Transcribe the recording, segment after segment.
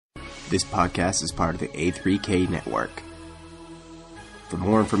This podcast is part of the A3K network. For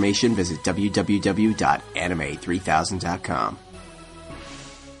more information, visit www.anime3000.com.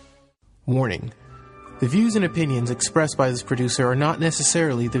 Warning. The views and opinions expressed by this producer are not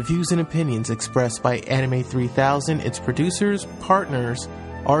necessarily the views and opinions expressed by Anime 3000, its producers, partners,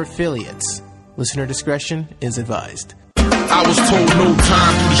 or affiliates. Listener discretion is advised. I was told no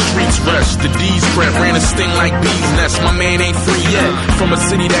time through the streets rush. The D's spread ran a sting like bees nest. My man ain't free yet. From a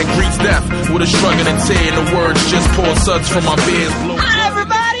city that greets death with a shrug and a tear. And the words just pour suds from my beers. Hi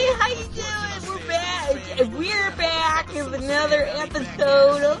everybody, how you doing? We're back with another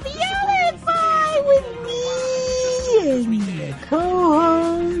episode of the Outside with me and the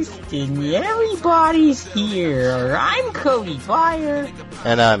co-host, and everybody's here. I'm Cody Dwyer.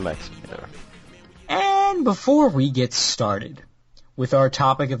 And I'm Max Miller. And before we get started with our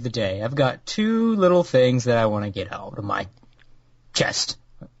topic of the day, I've got two little things that I want to get out of my chest.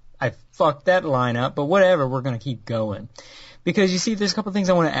 I fucked that line up, but whatever, we're going to keep going. Because, you see, there's a couple things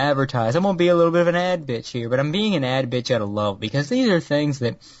I want to advertise. I'm going to be a little bit of an ad bitch here, but I'm being an ad bitch out of love, because these are things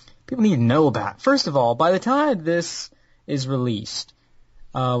that people need to know about. First of all, by the time this is released,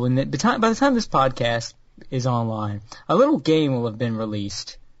 by the time this podcast is online, a little game will have been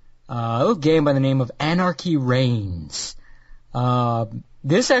released. A little game by the name of Anarchy Reigns.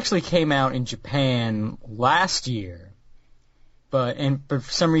 This actually came out in Japan last year, but for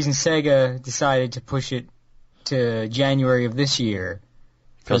some reason Sega decided to push it to January of this year.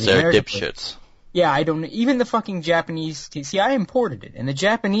 Because they're dipshits. Yeah, even the fucking Japanese, see, I imported it, and the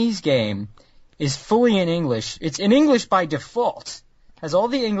Japanese game is fully in English. It's in English by default. Has all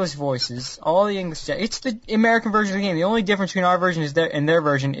the English voices, all the English. It's the American version of the game. The only difference between our version and their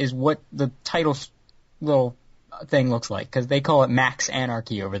version is what the title little thing looks like, because they call it Max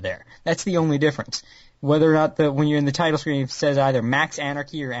Anarchy over there. That's the only difference. Whether or not when you're in the title screen it says either Max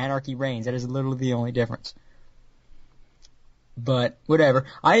Anarchy or Anarchy Reigns, that is literally the only difference. But whatever,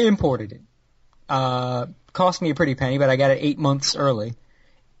 I imported it. Cost me a pretty penny, but I got it 8 months early.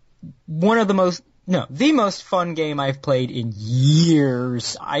 The most fun game I've played in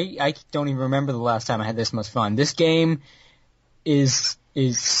years. I don't even remember the last time I had this much fun. This game is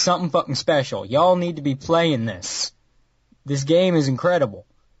something fucking special. Y'all need to be playing this. This game is incredible.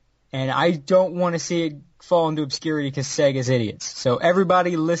 And I don't want to see it fall into obscurity because Sega's idiots. So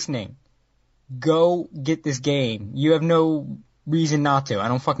everybody listening, go get this game. You have no reason not to. I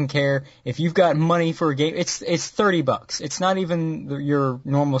don't fucking care. If you've got money for a game, it's $30. It's not even your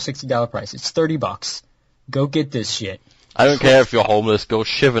normal $60 price. It's $30. Go get this shit. I don't care if you're homeless. Go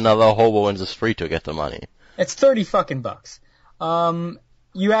shiv another hobo in the street to get the money. It's 30 fucking bucks. You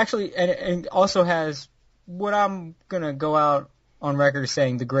actually, and also has what I'm gonna go out on record as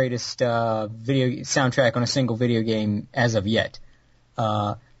saying the greatest video soundtrack on a single video game as of yet.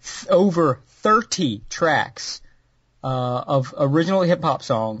 Over 30 tracks of original hip-hop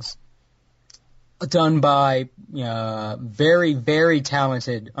songs done by very, very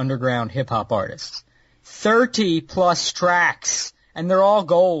talented underground hip-hop artists. 30-plus tracks, and they're all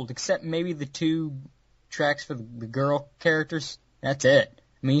gold, except maybe the 2 tracks for the girl characters. That's it.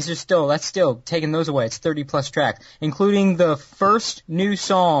 I mean, that's still taking those away. It's 30-plus tracks, including the first new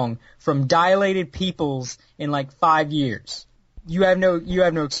song from Dilated Peoples in like 5 years. You have no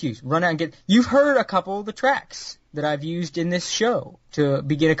excuse. Run out and get. You've heard a couple of the tracks that I've used in this show to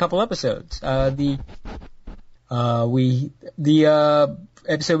begin a couple episodes. The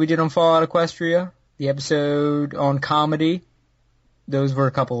episode we did on Fallout Equestria, the episode on comedy. Those were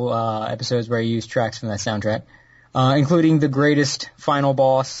a couple episodes where I used tracks from that soundtrack, including the greatest final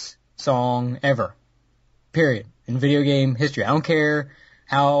boss song ever. Period. In video game history. I don't care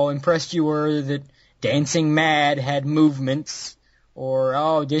how impressed you were that Dancing Mad had movements,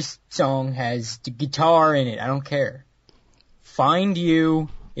 or, this song has the guitar in it. I don't care. Find You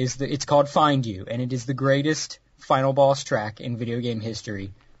it's called Find You, and it is the greatest final boss track in video game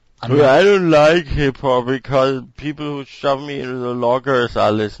history. I don't like hip-hop because people who shove me into the lockers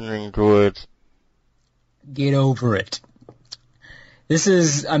are listening to it. Get over it. This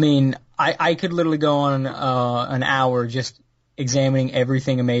is, I could literally go on an hour just examining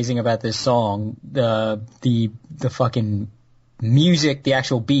everything amazing about this song. The fucking music, the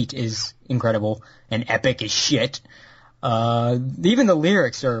actual beat is incredible and epic as shit. Even the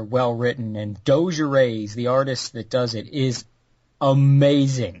lyrics are well written, and Doja Reyes, the artist that does it, is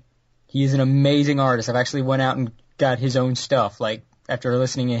amazing. He is an amazing artist. I've actually went out and got his own stuff, like after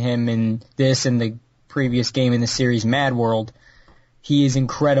listening to him in this and the previous game in the series Mad World. He is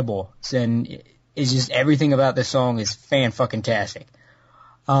incredible, and it's just everything about this song is fan-fucking-tastic.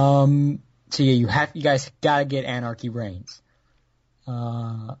 So yeah, you guys gotta get Anarchy Reigns.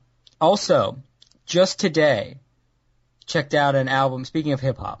 Also, just today, checked out an album, speaking of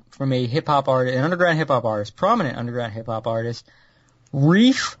hip-hop, from a hip-hop artist, an underground hip-hop artist, prominent underground hip-hop artist,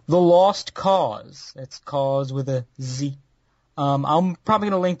 Reef the Lost Cause. That's cause with a Z. I'm probably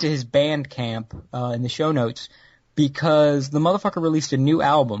going to link to his Bandcamp in the show notes, because the motherfucker released a new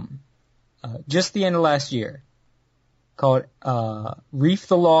album just the end of last year called Reef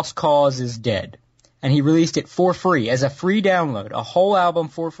the Lost Cause is Dead. And he released it for free, as a free download, a whole album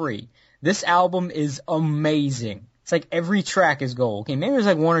for free. This album is amazing. It's like every track is gold. Okay, maybe there's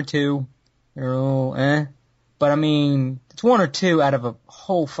like one or two, but I mean, it's one or two out of a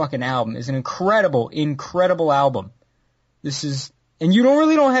whole fucking album. It's an incredible, incredible album. This is, and you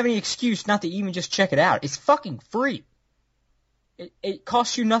don't have any excuse not to even just check it out. It's fucking free. It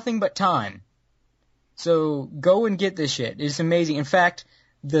costs you nothing but time. So go and get this shit. It's amazing. In fact,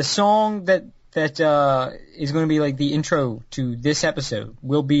 the song that is going to be like the intro to this episode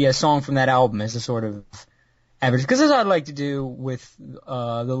will be a song from that album as a sort of average. Because that's what I'd like to do with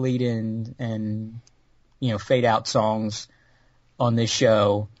the lead-in and, fade-out songs on this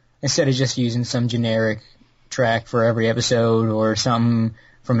show, instead of just using some generic track for every episode or something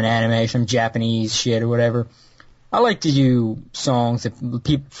from an anime, some Japanese shit or whatever. I like to do songs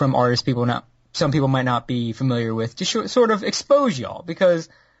that from artists some people might not be familiar with, to sort of expose y'all, because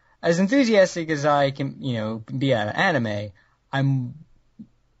as enthusiastic as I can, be at anime, I'm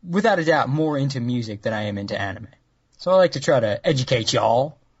without a doubt more into music than I am into anime. So I like to try to educate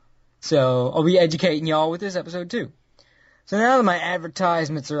y'all. So I'll be educating y'all with this episode too. So now that my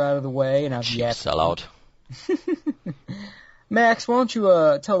advertisements are out of the way and I've sell out. Max, why don't you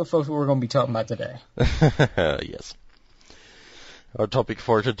tell the folks what we're going to be talking about today? Yes. Our topic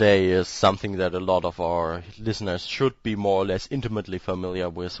for today is something that a lot of our listeners should be more or less intimately familiar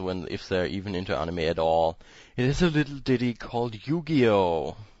with, if they're even into anime at all. It is a little ditty called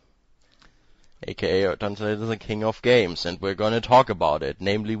Yu-Gi-Oh! AKA translated as the King of Games, and we're going to talk about it.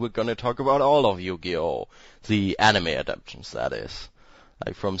 Namely, we're going to talk about all of Yu-Gi-Oh! The anime adaptations, that is.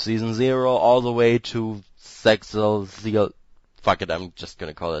 Like from Season 0 all the way to Zexal. Fuck it, I'm just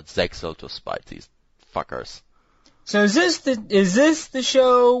going to call it Zexal to spite these fuckers. So is this the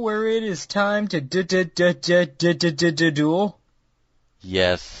show where it is time to duel?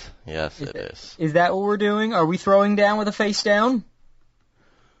 Yes, it is. Is that what we're doing? Are we throwing down with a face down?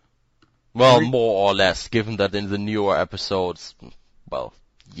 Well, more or less, given that in the newer episodes, well,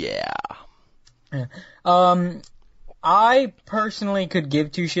 yeah. I personally could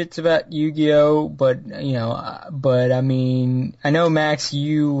give two shits about Yu-Gi-Oh, but I mean, I know, Max,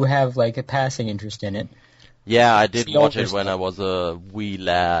 you have like a passing interest in it. Yeah, I did watch it when I was a wee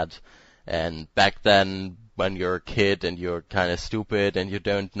lad, and back then, when you're a kid and you're kind of stupid and you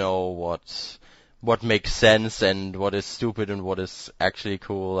don't know what makes sense and what is stupid and what is actually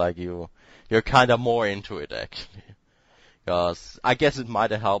cool, like you're kind of more into it actually. Because I guess it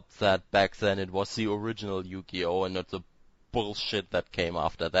might have helped that back then it was the original Yu-Gi-Oh! And not the bullshit that came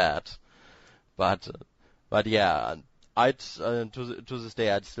after that. But yeah, to this day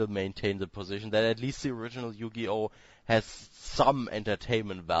I'd still maintain the position that at least the original Yu-Gi-Oh! Has some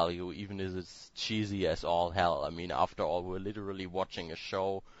entertainment value, even if it's cheesy as all hell. I mean, after all, we're literally watching a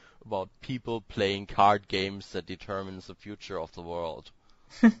show about people playing card games that determines the future of the world.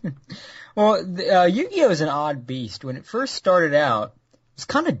 Well, Yu-Gi-Oh! Is an odd beast. When it first started out, it was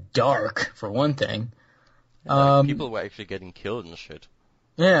kind of dark, for one thing. People were actually getting killed and shit.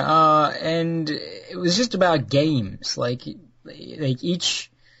 Yeah, and it was just about games. Like each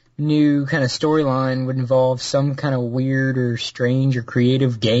new kind of storyline would involve some kind of weird or strange or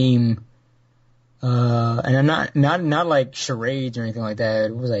creative game. And I'm not like charades or anything like that.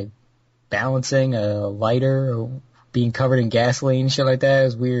 It was like balancing a lighter or being covered in gasoline and shit like that. It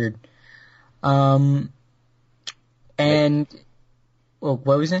was weird. Well,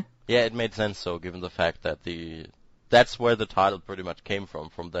 what was it? Yeah, it made sense though, given the fact that that's where the title pretty much came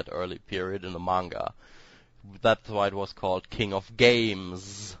from that early period in the manga. That's why it was called King of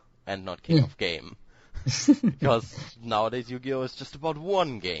Games and not King of Game. Because nowadays Yu-Gi-Oh! Is just about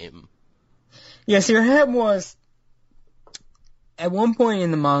one game. Yeah, see, what happened was, at one point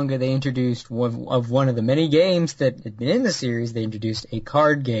in the manga, they introduced one of the many games that had been in the series. They introduced a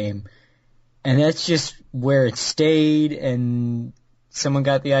card game, and that's just where it stayed. And someone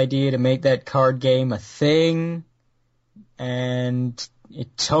got the idea to make that card game a thing, and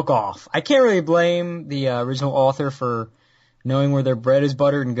it took off. I can't really blame the original author for knowing where their bread is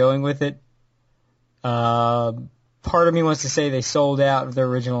buttered and going with it. Part of me wants to say they sold out of their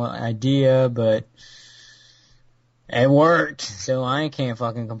original idea, but it worked, so I can't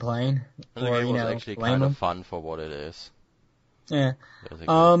fucking complain. The game was actually kind of fun for what it is. Yeah.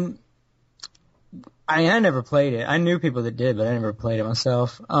 I never played it. I knew people that did, but I never played it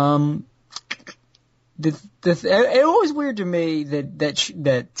myself. It was weird to me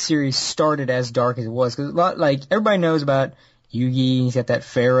that series started as dark as it was, because like everybody knows about Yugi. He's got that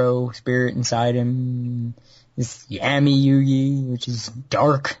pharaoh spirit inside him. This Yami Yugi, which is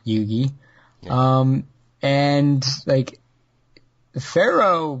dark Yugi. Yeah. And like the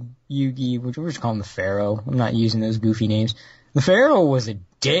pharaoh Yugi, which we're just calling the pharaoh. I'm not using those goofy names. The pharaoh was a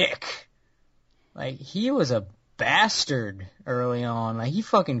dick. Like, he was a bastard early on. Like, he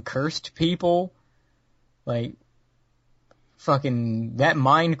fucking cursed people. Like, fucking, that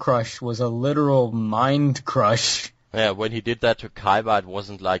mind crush was a literal mind crush. Yeah, when he did that to Kaiba, it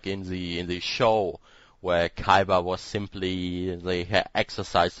wasn't like in the show, where Kaiba was simply, they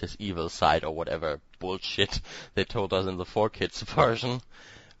exercised his evil side or whatever bullshit they told us in the 4Kids version.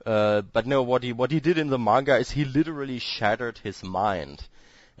 But no, what he did in the manga is he literally shattered his mind.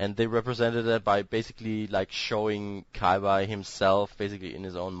 And they represented that by basically like showing Kaiba himself basically in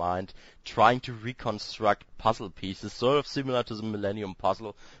his own mind, trying to reconstruct puzzle pieces, sort of similar to the Millennium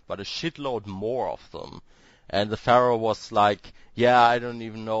Puzzle, but a shitload more of them. And the Pharaoh was like, yeah, I don't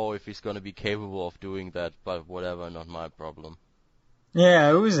even know if he's going to be capable of doing that, but whatever, not my problem. Yeah,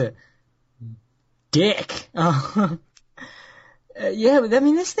 it was a dick. Yeah, but I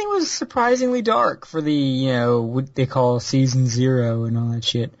mean, this thing was surprisingly dark for the, what they call Season 0 and all that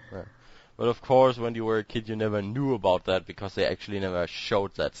shit. Right. But of course, when you were a kid, you never knew about that because they actually never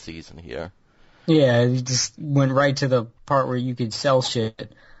showed that season here. Yeah, you just went right to the part where you could sell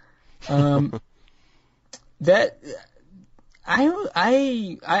shit. That I'm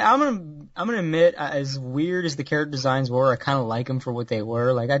gonna admit, as weird as the character designs were, I kind of like them for what they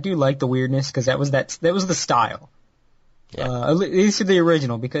were. Like, I do like the weirdness because that was the style. Yeah. At least for the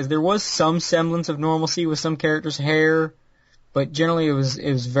original, because there was some semblance of normalcy with some characters' hair, but generally it was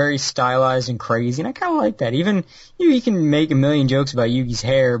very stylized and crazy, and I kind of like that. Even you can make a million jokes about Yugi's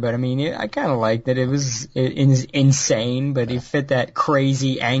hair, but I mean, I kind of like that it was insane, but it fit that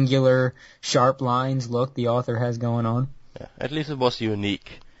crazy, angular, sharp lines look the author has going on. Yeah. At least it was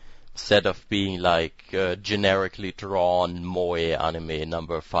unique, instead of being like generically drawn moe anime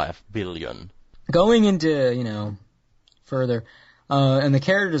number 5 billion. Going into further, and the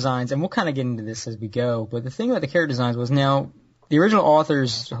character designs, and we'll kind of get into this as we go, but the thing about the character designs was, now, the original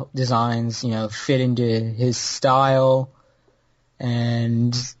author's designs, fit into his style,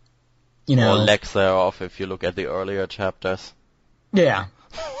 and, Or lack thereof, if you look at the earlier chapters. Yeah.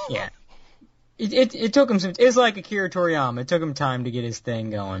 Yeah. It took him it's like Akira Toriyama, it took him time to get his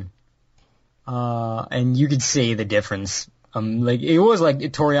thing going. And you could see the difference. Like, it was like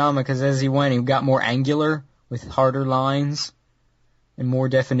Toriyama, because as he went, he got more angular, with harder lines and more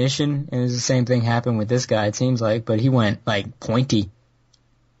definition, and it was the same thing happened with this guy, it seems like, but he went, like, pointy.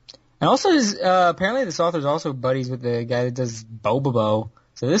 And also, apparently this author's also buddies with the guy that does Bobobo,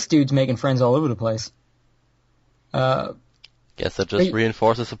 so this dude's making friends all over the place. Guess that just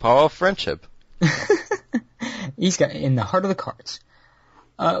reinforces the power of friendship. He's got in the heart of the cards.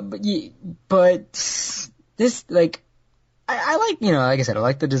 But this, like, I like, like I said, I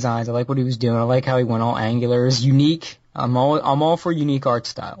like the designs. I like what he was doing. I like how he went all angular. It's unique. I'm all for unique art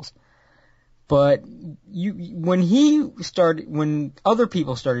styles. But when other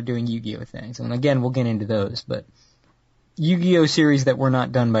people started doing Yu-Gi-Oh things, and again, we'll get into those, but Yu-Gi-Oh series that were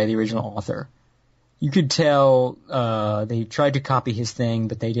not done by the original author, you could tell they tried to copy his thing,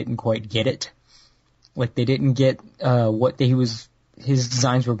 but they didn't quite get it. Like, they didn't get what his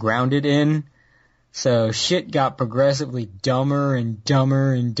designs were grounded in. So shit got progressively dumber and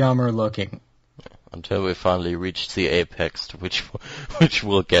dumber and dumber looking. Until we finally reached the apex, which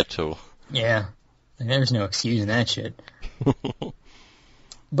we'll get to. Yeah. There's no excusing that shit.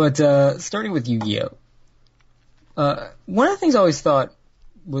 But starting with Yu-Gi-Oh! One of the things I always thought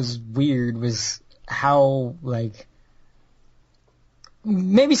was weird was how, like,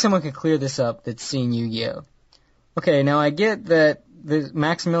 maybe someone could clear this up that's seen Yu-Gi-Oh! Okay, now I get that the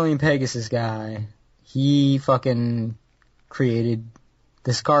Maximilian Pegasus guy, he fucking created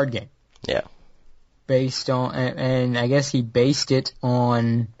this card game. Yeah. Based on, and I guess he based it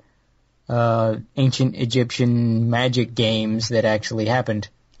on ancient Egyptian magic games that actually happened.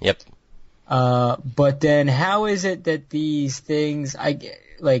 Yep. But then how is it that these things, I get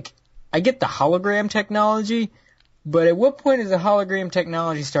the hologram technology, but at what point does the hologram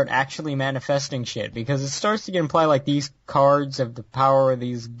technology start actually manifesting shit? Because it starts to get implied like these cards have the power of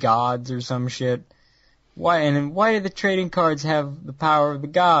these gods or some shit. Why do the trading cards have the power of the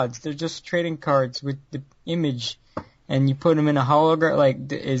gods? They're just trading cards with the image, and you put them in a hologram.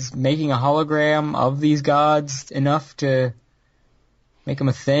 Like, is making a hologram of these gods enough to make them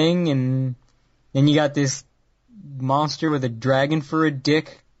a thing? And Then you got this monster with a dragon for a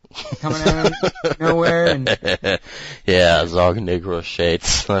dick coming out of nowhere. And yeah, Zog Negro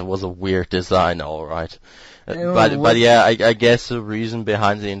Shades. That was a weird design, alright. But yeah, I guess the reason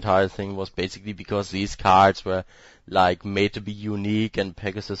behind the entire thing was basically because these cards were like made to be unique, and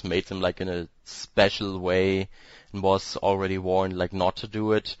Pegasus made them like in a special way, and was already warned like not to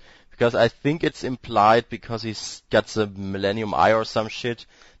do it. Because I think it's implied because he's got the Millennium Eye or some shit.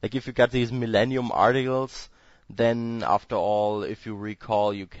 Like if you got these Millennium Articles, then after all, if you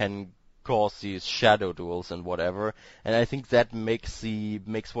recall, you can cause these shadow duels and whatever. And I think that makes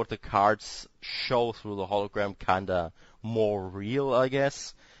what the cards show through the hologram kinda more real, I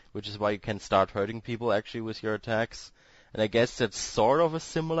guess. Which is why you can start hurting people actually with your attacks. And I guess that's sort of a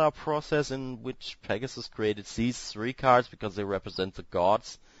similar process in which Pegasus created these 3 cards because they represent the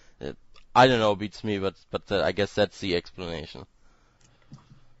gods. I don't know, beats me, but I guess that's the explanation.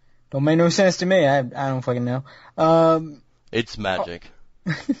 Don't make no sense to me. I don't fucking know. It's magic.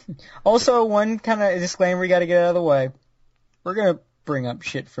 Also, one kind of disclaimer we got to get out of the way. We're gonna bring up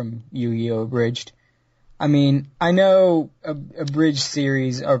shit from Yu-Gi-Oh! Abridged. I mean, I know a Abridged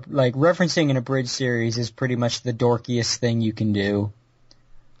series, or like referencing an Abridged series, is pretty much the dorkiest thing you can do.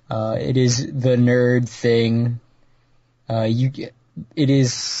 It is the nerd thing. It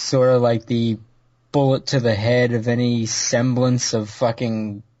is sort of like the bullet to the head of any semblance of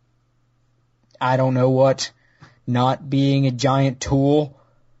fucking, I don't know what, not being a giant tool.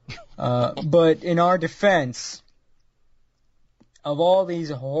 But in our defense, of all these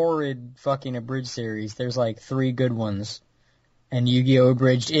horrid fucking Abridged series, there's like 3 good ones. And Yu-Gi-Oh!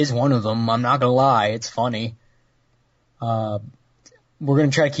 Abridged is one of them. I'm not gonna lie, it's funny. We're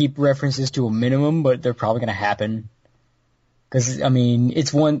gonna try to keep references to a minimum, but they're probably gonna happen. Because, I mean,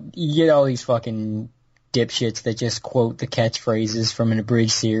 you get all these fucking dipshits that just quote the catchphrases from an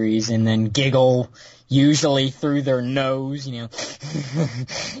Abridged series and then giggle, usually through their nose, you know.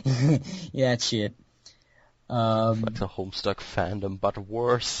 Yeah, that shit. Like the Homestuck fandom, but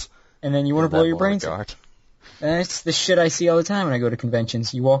worse. And then you want to blow your brains out. That's the shit I see all the time when I go to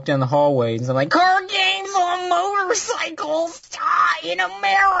conventions. You walk down the hallway and it's like, card games on motorcycles in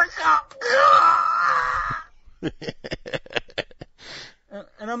America.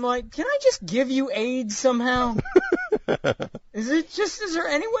 And I'm like, can I just give you AIDS somehow? Is there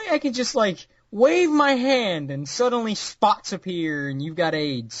any way I can just like wave my hand and suddenly spots appear and you've got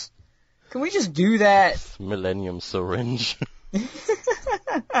AIDS? Can we just do that? Millennium Syringe.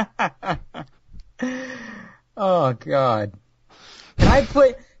 Oh God.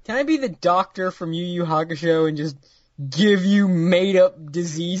 Can I be the doctor from Yu Yu Hakusho and just give you made up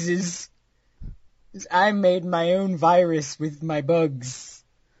diseases? I made my own virus with my bugs.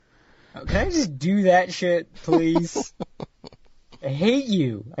 Can I just do that shit, please? I hate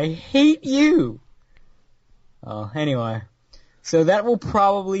you. I hate you. Oh, anyway. So that will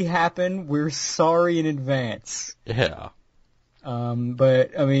probably happen. We're sorry in advance. Yeah.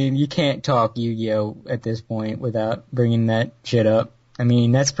 But, I mean, you can't talk Yu-Gi-Oh! At this point without bringing that shit up. I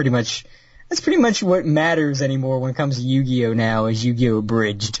mean, that's pretty much what matters anymore when it comes to Yu-Gi-Oh! Now is Yu-Gi-Oh!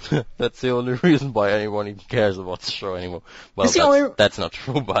 Abridged. That's the only reason why anyone even cares about the show anymore. Well, that's not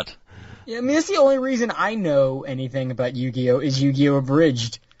true, but... Yeah, I mean, that's the only reason I know anything about Yu-Gi-Oh! Is Yu-Gi-Oh!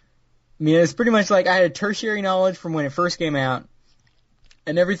 Abridged. I mean, it's pretty much like I had a tertiary knowledge from when it first came out,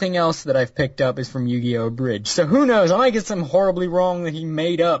 and everything else that I've picked up is from Yu-Gi-Oh! Abridged. So who knows? I might get something horribly wrong that he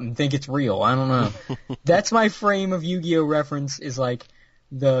made up and think it's real. I don't know. That's my frame of Yu-Gi-Oh! Reference, is like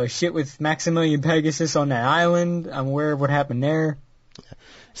the shit with Maximilian Pegasus on that island. I'm aware of what happened there.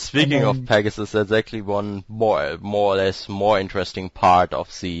 Speaking of Pegasus, that's actually one more or less more interesting part of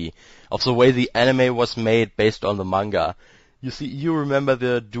the way the anime was made based on the manga. You see, you remember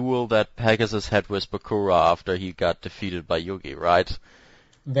the duel that Pegasus had with Bakura after he got defeated by Yugi, right?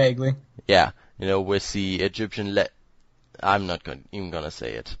 Vaguely. Yeah, with the Egyptian I'm not even gonna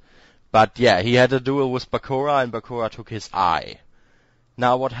say it. But yeah, he had a duel with Bakura, and Bakura took his eye.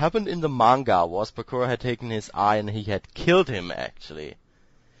 Now, what happened in the manga was Bakura had taken his eye and he had killed him, actually.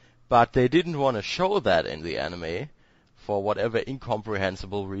 But they didn't want to show that in the anime, for whatever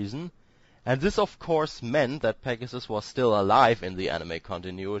incomprehensible reason. And this, of course, meant that Pegasus was still alive in the anime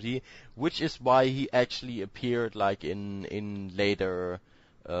continuity, which is why he actually appeared, like, in later,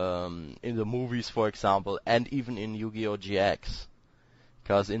 in the movies, for example, and even in Yu-Gi-Oh! GX.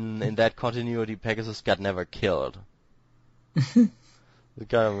 Because in that continuity, Pegasus got never killed. It's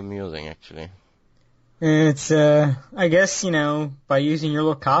kind of amusing, actually. It's, I guess, by using your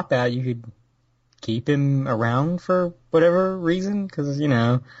little cop-out, you could keep him around for whatever reason, because,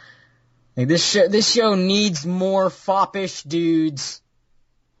 like this show needs more foppish dudes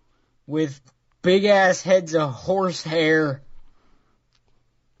with big ass heads of horsehair.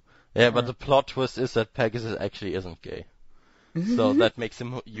 Yeah, but the plot twist is that Pegasus actually isn't gay. So that makes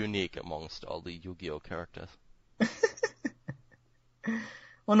him unique amongst all the Yu-Gi-Oh characters.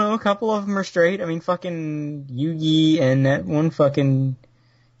 Well, no, a couple of them are straight. I mean, fucking Yugi and that one fucking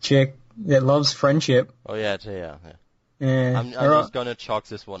chick that loves friendship. Oh, yeah. I'm just gonna chalk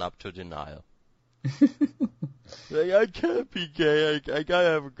this one up to denial. Like, I can't be gay. I gotta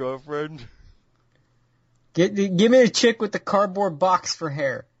have a girlfriend. Give me a chick with the cardboard box for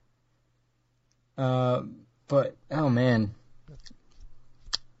hair. But, oh man.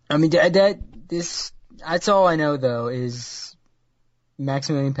 I mean, that's all I know, though, is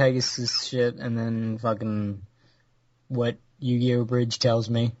Maximilian Pegasus shit, and then fucking what Yu-Gi-Oh! Bridge tells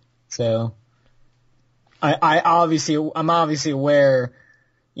me. So, I'm obviously aware,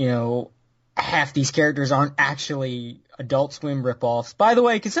 you know, half these characters aren't actually Adult Swim ripoffs. By the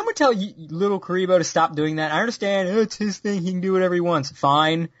way, can someone tell Little Karibo to stop doing that? I understand, it's his thing, he can do whatever he wants.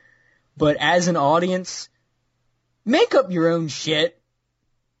 Fine. But as an audience, make up your own shit.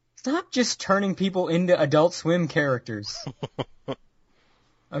 Stop just turning people into Adult Swim characters.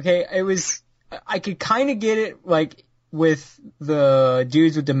 Okay, I could kind of get it, like, with the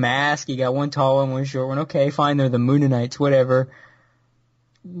dudes with the mask. You got one tall one, one short one. Okay, fine, they're the Mooninites, whatever.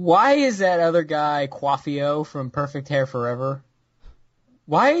 Why is that other guy, Quaffio from Perfect Hair Forever?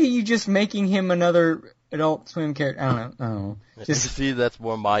 Why are you just making him another Adult Swim character? I don't know. Just see, that's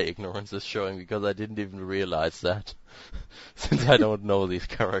where my ignorance is showing, because I didn't even realize that. Since I don't know these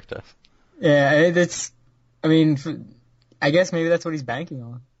characters. Yeah, I guess maybe that's what he's banking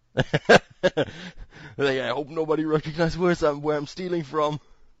on. Like, I hope nobody recognizes where I'm stealing from.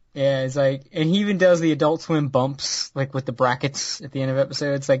 Yeah, it's like, and he even does the Adult Swim bumps, like with the brackets at the end of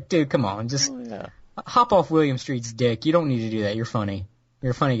episodes. It's like, dude, come on, just hop off William Street's dick. You don't need to do that. You're funny.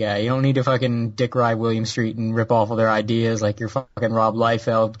 You're a funny guy. You don't need to fucking dick ride William Street and rip off all their ideas like you're fucking Rob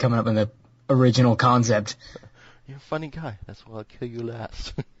Liefeld coming up with the original concept. You're a funny guy. That's why I'll kill you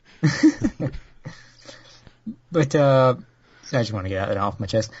last. But, I just want to get that off my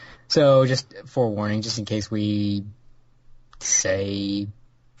chest. So, just forewarning, just in case we say,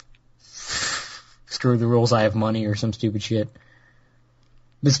 screw the rules, I have money, or some stupid shit.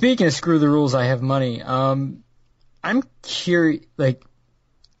 But speaking of screw the rules, I have money, I'm curious, like,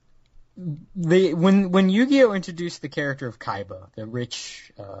 when Yu-Gi-Oh! Introduced the character of Kaiba, the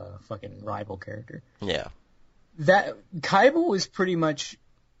rich, fucking rival character. Yeah. That Kaiba was pretty much,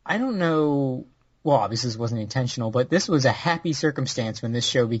 I don't know, well, obviously this wasn't intentional, but this was a happy circumstance when this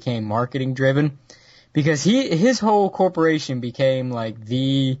show became marketing driven, because his whole corporation became like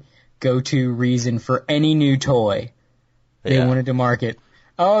the go-to reason for any new toy they wanted to market.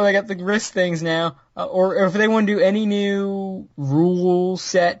 Oh, they got the wrist things now, or if they want to do any new rule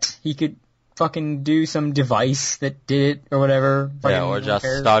set, he could fucking do some device that did it, or whatever. Yeah, or just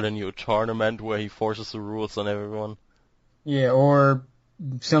start a new tournament where he forces the rules on everyone. Yeah, or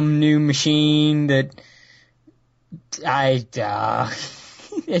some new machine that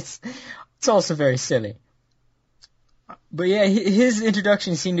it's also very silly. But yeah, his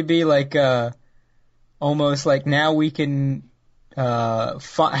introduction seemed to be like almost like now we can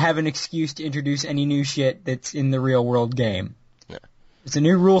have an excuse to introduce any new shit that's in the real world game. Yeah. It's a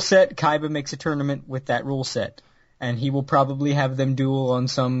new rule set. Kaiba makes a tournament with that rule set, and he will probably have them duel on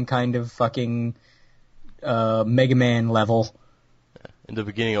some kind of fucking Mega Man level. In the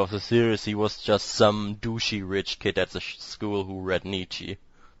beginning of the series, he was just some douchey rich kid at the school who read Nietzsche.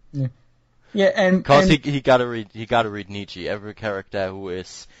 Yeah, yeah, and because he gotta read Nietzsche. Every character who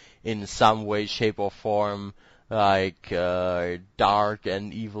is in some way, shape, or form like dark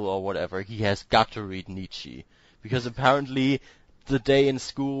and evil or whatever, he has got to read Nietzsche, because apparently the day in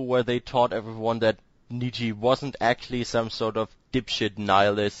school where they taught everyone that Nietzsche wasn't actually some sort of dipshit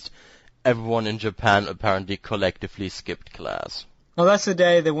nihilist, everyone in Japan apparently collectively skipped class. Well, that's the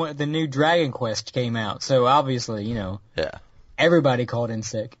day the new Dragon Quest came out, so obviously, you know, everybody called in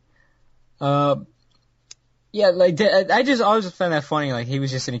sick. Yeah, like I always found that funny. Like he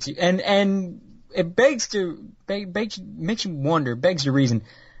was just and it begs to reason.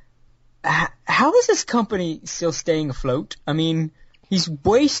 How is this company still staying afloat? I mean, he's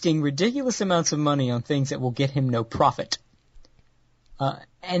wasting ridiculous amounts of money on things that will get him no profit.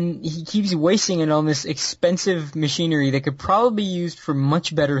 And he keeps wasting it on this expensive machinery that could probably be used for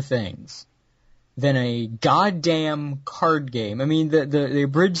much better things than a goddamn card game. I mean, the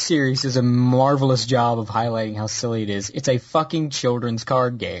Abridged series does a marvelous job of highlighting how silly it is. It's a fucking children's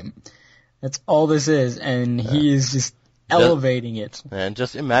card game. That's all this is, and he is just elevating it. And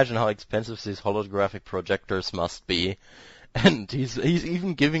just imagine how expensive these holographic projectors must be. And he's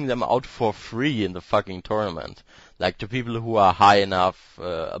even giving them out for free in the fucking tournament. Like, to people who are high enough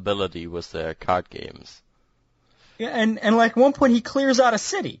ability with their card games. Yeah, and like, at one point he clears out a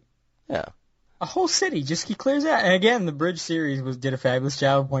city. Yeah. A whole city, just he clears out. And again, the Bridge series did a fabulous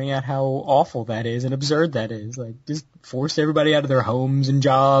job of pointing out how awful that is and absurd that is. Like, just forced everybody out of their homes and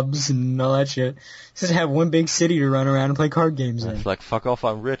jobs and all that shit. Just have one big city to run around and play card games in. It's like, fuck off,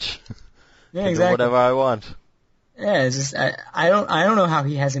 I'm rich. Yeah, I exactly. do whatever I want. Yeah, it's just, I don't know how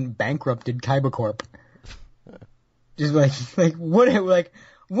he hasn't bankrupted Kaiba Corp. Just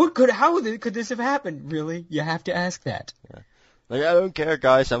how could this have happened? Really? You have to ask that. Yeah. Like, I don't care,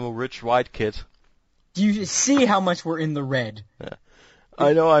 guys, I'm a rich white kid. Do you see how much we're in the red? Yeah.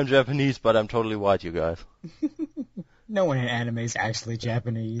 I know I'm Japanese, but I'm totally white, you guys. No one in anime is actually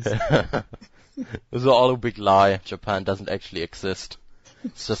Japanese. It's all a big lie. Japan doesn't actually exist.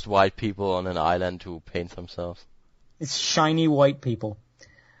 It's just white people on an island who paint themselves. It's shiny white people.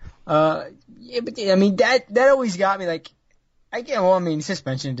 Yeah, but I mean that always got me like,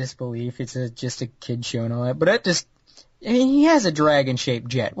 suspension of disbelief. It's just a kid show and all that, but he has a dragon-shaped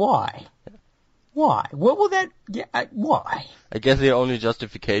jet. Why? Why? What will that? Yeah, why? I guess the only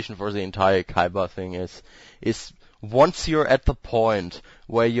justification for the entire Kaiba thing is once you're at the point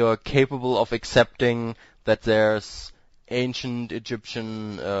where you're capable of accepting that there's ancient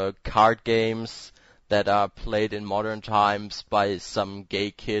Egyptian card games that are played in modern times by some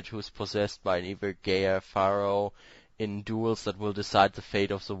gay kid who's possessed by an even gayer pharaoh in duels that will decide the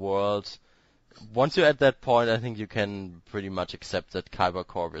fate of the world. Once you're at that point, I think you can pretty much accept that Kaiba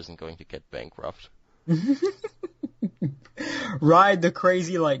Corp isn't going to get bankrupt. Ride the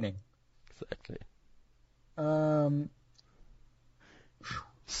crazy lightning. Exactly.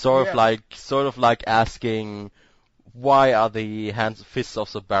 Sort of like asking, why are the fists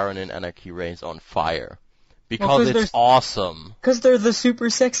of the Baron in Anarchy Reigns on fire? Because it's awesome. Because they're the super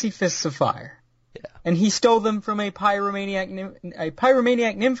sexy fists of fire. Yeah. And he stole them from a pyromaniac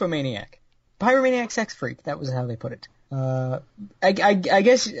nymphomaniac. Pyromaniac sex freak. That was how they put it. I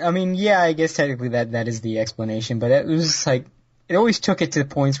guess technically that is the explanation, but it was like, it always took it to the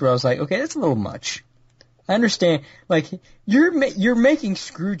points where I was like, okay, that's a little much. I understand, like, you're making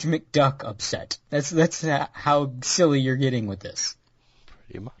Scrooge McDuck upset. That's how silly you're getting with this.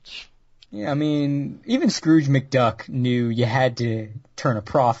 Pretty much. Yeah, I mean, even Scrooge McDuck knew you had to turn a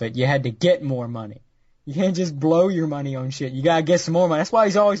profit. You had to get more money. You can't just blow your money on shit. You gotta get some more money. That's why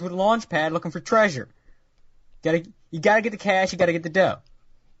he's always with Launchpad looking for treasure. You gotta get the cash, you gotta get the dough.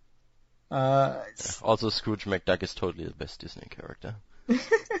 Also, Scrooge McDuck is totally the best Disney character.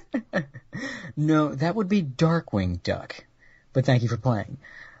 No, that would be Darkwing Duck. But thank you for playing.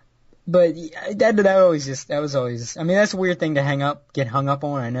 But that was always, I mean, that's a weird thing to get hung up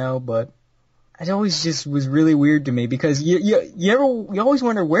on, I know, but it always just was really weird to me because you always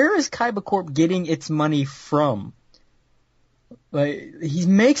wonder, where is Kaiba Corp getting its money from? Like, he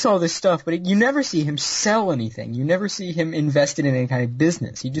makes all this stuff, but you never see him sell anything. You never see him invested in any kind of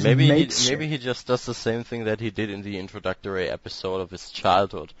business. He just makes maybe he just does the same thing that he did in the introductory episode of his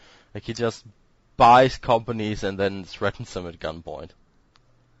childhood. Like, he just buys companies and then threatens them at gunpoint.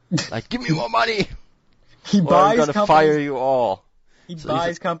 Like, give me more money! I'm gonna fire you all. He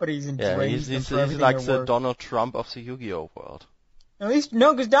buys companies and drains them for everything he's like they're the worth. Donald Trump of the Yu-Gi-Oh world. At least,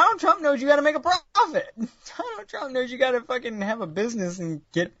 no, because Donald Trump knows you gotta make a profit. Donald Trump knows you gotta fucking have a business and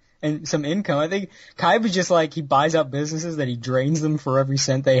get some income. I think Kaiba's just like, he buys out businesses that he drains them for every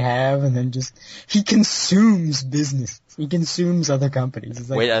cent they have, and then he consumes business. He consumes other companies. It's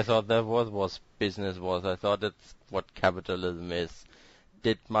like, wait, I thought that was business was. I thought that's what capitalism is.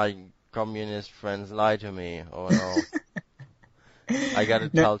 Did my communist friends lie to me? Oh no. I gotta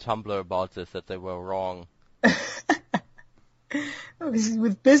tell Tumblr about this, that they were wrong.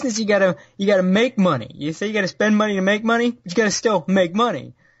 With business, you gotta make money. You say you gotta spend money to make money, but you gotta still make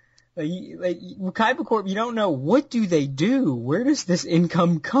money. Like with Kaiba Corp, you don't know, what do they do? Where does this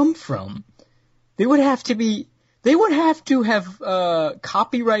income come from? They would have to have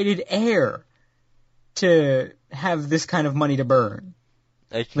copyrighted air to have this kind of money to burn.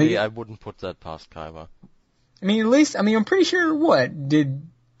 Actually, I wouldn't put that past Kaiba. I mean, I'm pretty sure, did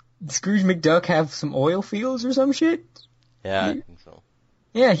Scrooge McDuck have some oil fields or some shit? Yeah, I think so.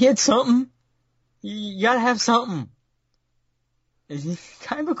 Yeah, he had something. You gotta have something.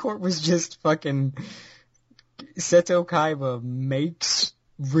 Kaiba Corp was just fucking, Seto Kaiba makes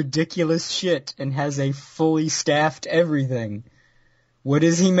ridiculous shit and has a fully staffed everything. What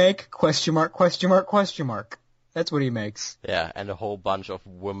does he make? Question mark, question mark, question mark. That's what he makes. Yeah, and a whole bunch of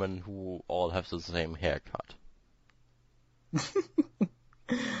women who all have the same haircut.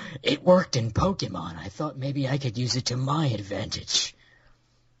 It worked in Pokemon. I thought maybe I could use it to my advantage.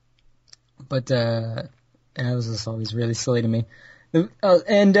 But, that was just always really silly to me.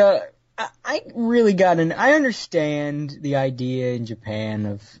 I really I understand the idea in Japan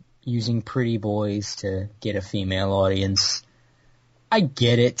of using pretty boys to get a female audience. I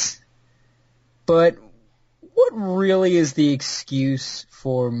get it. But what really is the excuse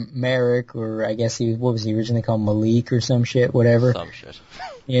for Merrick, or I guess what was he originally called, Malik or some shit, whatever? Some shit.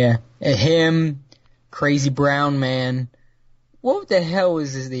 Yeah. Him, Crazy Brown Man. What the hell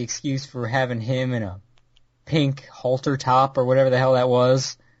is the excuse for having him in a pink halter top or whatever the hell that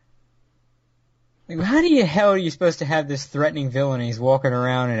was? Like, how the hell are you supposed to have this threatening villain and he's walking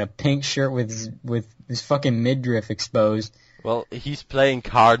around in a pink shirt with his fucking midriff exposed? Well, he's playing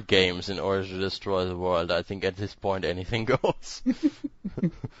card games in order to destroy the world. I think at this point anything goes. I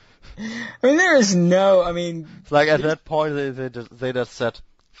mean, there is no, I mean... It's like at that point they just said,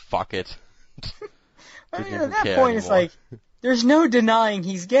 fuck it. I mean, at that point anymore. It's like, there's no denying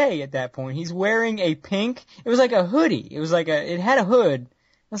he's gay at that point. He's wearing a pink, it was like a hoodie. It had a hood.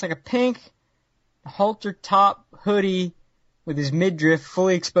 It was like a pink halter top hoodie with his midriff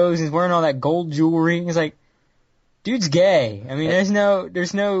fully exposed. He's wearing all that gold jewelry. He's like, dude's gay. I mean,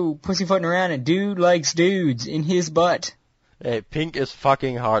 there's no pussyfooting around it. Dude likes dudes in his butt. Hey, pink is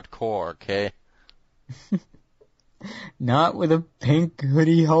fucking hardcore, okay? Not with a pink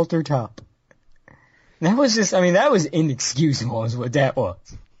hoodie halter top. That was inexcusable is what that was.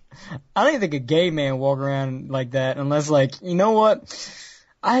 I don't even think a gay man walk around like that unless, like, you know what?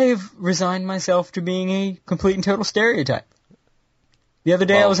 I've resigned myself to being a complete and total stereotype. The other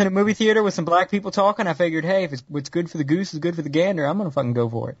day I was in a movie theater with some black people talking. I figured, hey, if what's good for the goose is good for the gander, I'm going to fucking go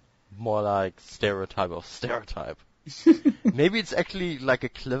for it. More like stereotype of stereotype. Maybe it's actually like a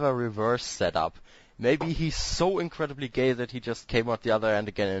clever reverse setup. Maybe he's so incredibly gay that he just came out the other end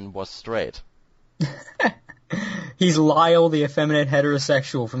again and was straight. He's Lyle, the effeminate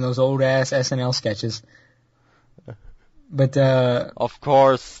heterosexual from those old-ass SNL sketches. But, of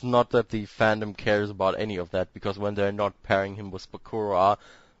course, not that the fandom cares about any of that, because when they're not pairing him with Bakura,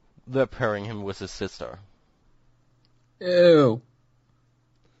 they're pairing him with his sister. Ew.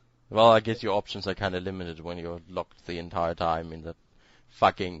 Well, I guess your options are kind of limited when you're locked the entire time in that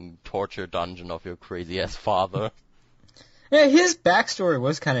fucking torture dungeon of your crazy-ass father. Yeah, his backstory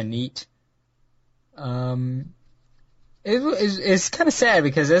was kind of neat. It's kind of sad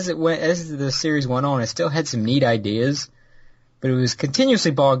because as the series went on, it still had some neat ideas, but it was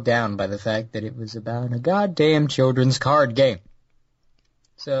continuously bogged down by the fact that it was about a goddamn children's card game.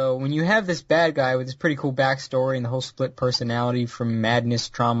 So when you have this bad guy with this pretty cool backstory and the whole split personality from madness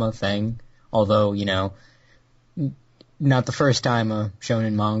trauma thing, although, you know, not the first time a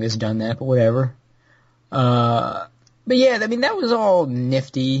shonen manga's done that, but whatever. But yeah, I mean, that was all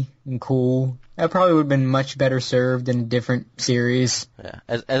nifty and cool. That probably would have been much better served in a different series. Yeah.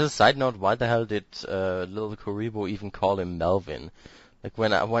 As a side note, why the hell did Little Kuribo even call him Melvin? Like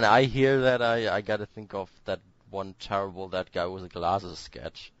when I hear that, I gotta think of that one terrible That Guy with the Glasses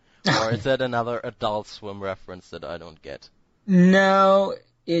sketch. Or is that another Adult Swim reference that I don't get? No,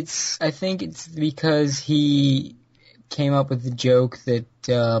 I think it's because he came up with the joke that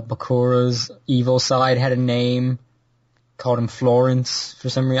Bakura's evil side had a name. Called him Florence for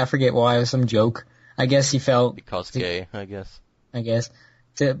some reason. I forget why. It was some joke. I guess he felt... Because gay, I guess.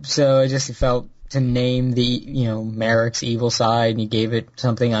 So I just felt to name the, Merrick's evil side, and he gave it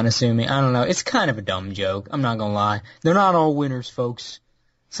something unassuming. I don't know. It's kind of a dumb joke. I'm not gonna lie. They're not all winners, folks.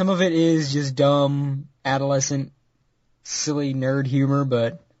 Some of it is just dumb, adolescent, silly nerd humor,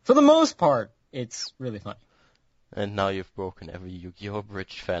 but for the most part, it's really funny. And now you've broken every Yu-Gi-Oh!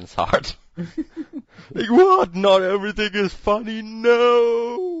 Bridge fan's heart. Like, what? Not everything is funny?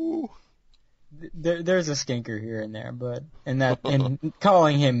 No! There's a stinker here and there, and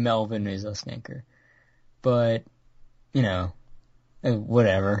calling him Melvin is a stinker. But,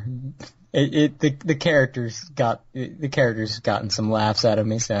 whatever. The character's gotten some laughs out of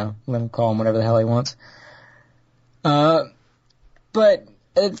me, so let him call him whatever the hell he wants. But...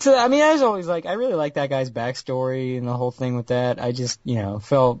 So, I mean, I was always like, I really like that guy's backstory and the whole thing with that. I just,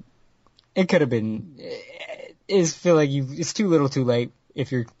 felt it could have been, feel like it's too little too late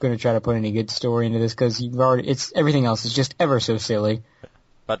if you're going to try to put any good story into this because everything else is just ever so silly.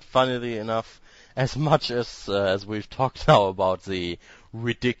 But funnily enough, as much as we've talked now about the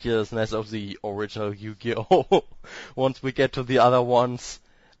ridiculousness of the original Yu-Gi-Oh! Once we get to the other ones,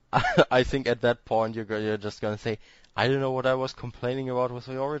 I think at that point you're just going to say, I don't know what I was complaining about with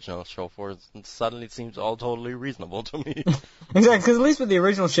the original show for. It suddenly seems all totally reasonable to me. Exactly, because at least with the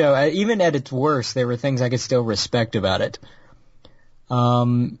original show, even at its worst, there were things I could still respect about it.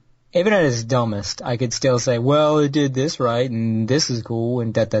 Even at its dumbest, I could still say, well, it did this right, and this is cool,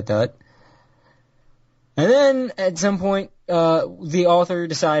 and that. And then, at some point, the author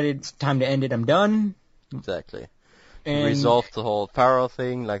decided it's time to end it, I'm done. Exactly. And Resolved the whole pharaoh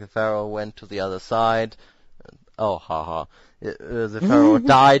thing, like the pharaoh went to the other side. Oh, haha. The pharaoh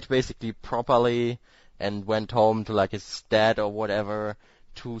died basically properly and went home to like his dad or whatever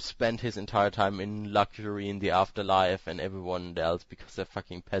to spend his entire time in luxury in the afterlife, and everyone else, because they're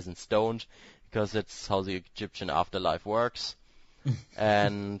fucking peasants, don't, because that's how the Egyptian afterlife works.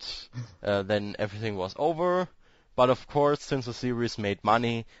 And then everything was over. But of course, since the series made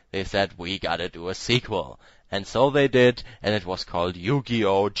money, they said, we gotta do a sequel. And so they did, and it was called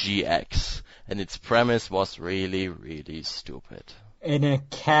Yu-Gi-Oh! GX. And its premise was really, really stupid. An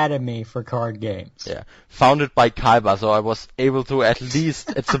academy for card games. Yeah. Founded by Kaiba, so I was able to, at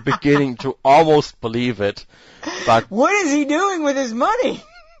least at the beginning, to almost believe it. But what is he doing with his money?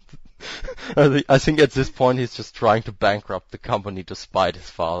 I think at this point he's just trying to bankrupt the company to spite his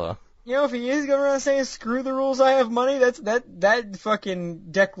father. You know, if he is going around saying, screw the rules, I have money, that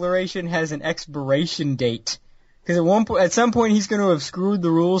fucking declaration has an expiration date. Because at some point he's going to have screwed the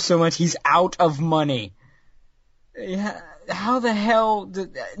rules so much he's out of money. Yeah, how the hell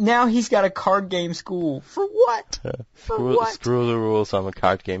now he's got a card game school. For what? What? Screw the rules, I'm a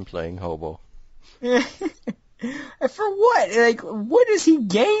card game playing hobo. For what? Like, what does he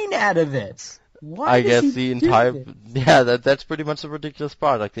gain out of this? I guess the entire... Yeah, that's pretty much the ridiculous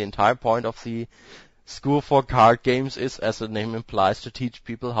part. Like, the entire point of the school for card games is, as the name implies, to teach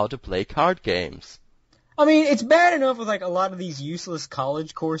people how to play card games. I mean, it's bad enough with, like, a lot of these useless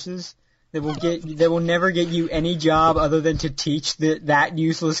college courses that will never get you any job other than to teach that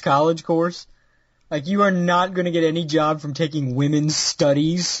useless college course. Like, you are not going to get any job from taking women's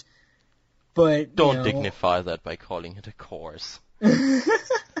studies. But don't dignify that by calling it a course.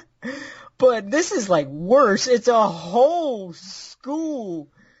 But this is like worse. It's a whole school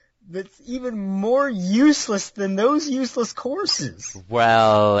that's even more useless than those useless courses.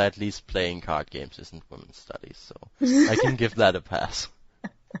 Well, at least playing card games isn't women's studies, so I can give that a pass.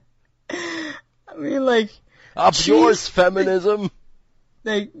 I mean, like... Up yours, feminism!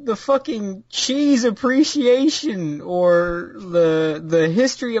 Like, the fucking cheese appreciation or the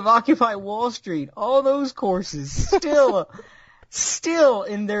history of Occupy Wall Street, all those courses still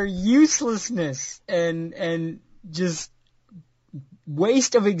in their uselessness and just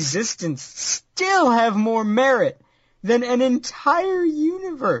waste of existence still have more merit than an entire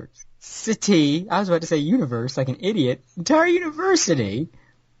university. I was about to say universe like an idiot. Entire university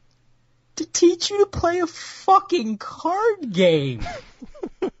to teach you to play a fucking card game.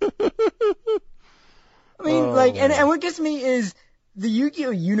 I mean, and what gets me is the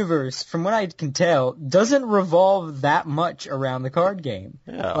Yu-Gi-Oh! Universe, from what I can tell, doesn't revolve that much around the card game.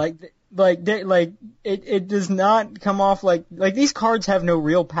 Yeah. It does not come off like these cards have no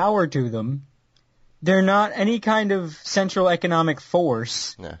real power to them. They're not any kind of central economic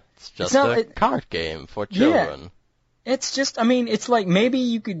force. Yeah, it's just a card game for children. Yeah, it's just, I mean, it's like maybe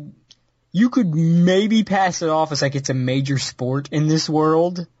you could maybe pass it off as like it's a major sport in this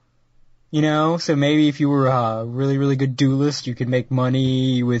world. You know, so maybe if you were a really, really good duelist, you could make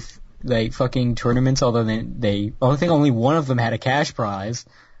money with, like, fucking tournaments, although I think only one of them had a cash prize.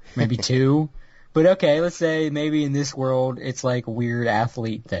 Maybe two. But okay, let's say maybe in this world it's like a weird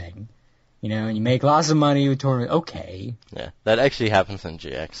athlete thing. You know, and you make lots of money with tournaments. Okay. Yeah, that actually happens in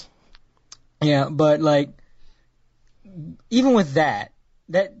GX. Yeah, but, like, even with that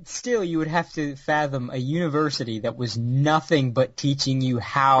still you would have to fathom a university that was nothing but teaching you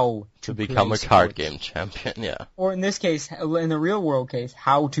how to become a card game champion, yeah. Or in this case, in the real world case,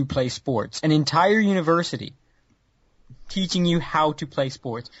 how to play sports. An entire university teaching you how to play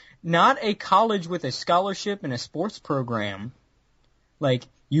sports. Not a college with a scholarship and a sports program. Like,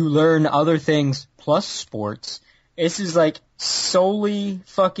 you learn other things plus sports. This is like solely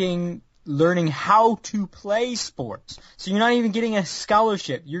fucking learning how to play sports. So you're not even getting a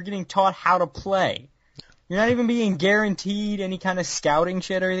scholarship. You're getting taught how to play. You're not even being guaranteed any kind of scouting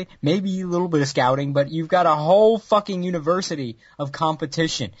shit or anything. Maybe a little bit of scouting, but you've got a whole fucking university of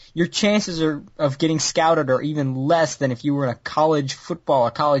competition. Your chances of getting scouted are even less than if you were in a college football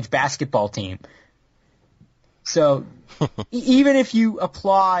or college basketball team. So even if you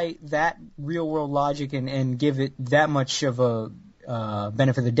apply that real world logic and give it that much of a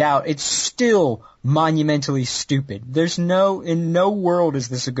benefit of the doubt, it's still monumentally stupid. In no world is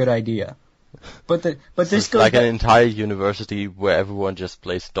this a good idea. But this goes like an entire university where everyone just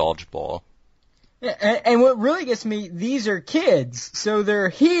plays dodgeball. Yeah, and what really gets me, these are kids, so they're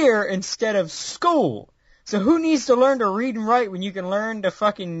here instead of school. So who needs to learn to read and write when you can learn to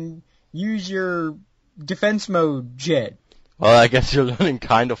fucking use your defense mode shit? Well, I guess you're learning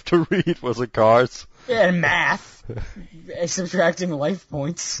kind of to read with the cards. Yeah, and math. Subtracting life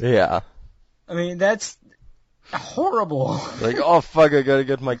points. Yeah. I mean, that's horrible. Like, oh fuck, I gotta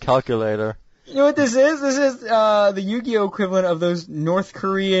get my calculator. You know what this is? This is the Yu-Gi-Oh equivalent of those North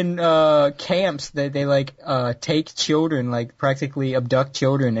Korean camps that they take children, like practically abduct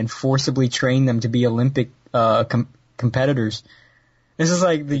children and forcibly train them to be Olympic competitors. This is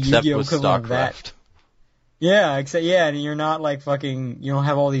like the Yu-Gi-Oh equivalent of that. Yeah, and you're not like fucking, you don't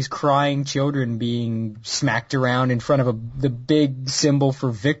have all these crying children being smacked around in front of the big symbol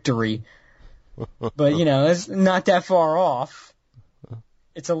for victory. But, it's not that far off.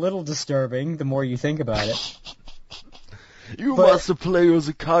 It's a little disturbing the more you think about it. You must play with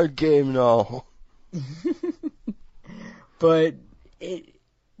a card game now. But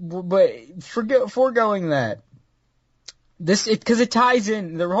foregoing that, because it ties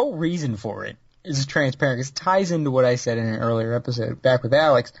in, the whole reason for it is transparent, because it ties into what I said in an earlier episode back with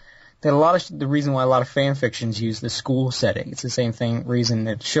Alex, that the reason why a lot of fan fictions use the school setting, it's the same reason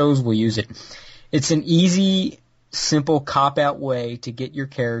that shows will use it. It's an easy, simple cop-out way to get your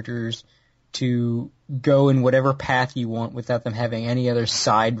characters to go in whatever path you want without them having any other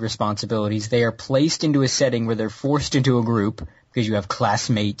side responsibilities. They are placed into a setting where they're forced into a group because you have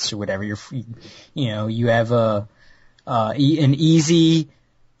classmates or whatever. You have an easy,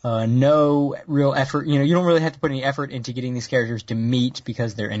 no real effort. You don't really have to put any effort into getting these characters to meet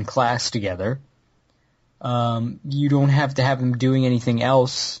because they're in class together. You don't have to have them doing anything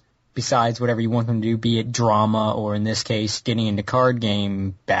else besides whatever you want them to do, be it drama or, in this case, getting into card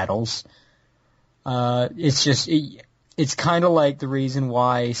game battles. It's kind of like the reason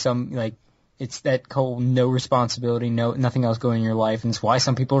why it's that whole no responsibility, nothing else going in your life, and it's why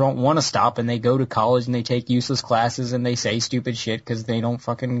some people don't want to stop and they go to college and they take useless classes and they say stupid shit because they don't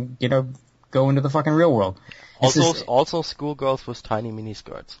fucking, go into the fucking real world. Also schoolgirls with tiny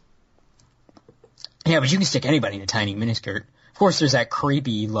miniskirts. Yeah, but you can stick anybody in a tiny miniskirt. Of course, there's that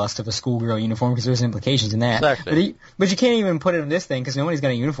creepy lust of a schoolgirl uniform because there's implications in that. Exactly. But you can't even put it in this thing because nobody's got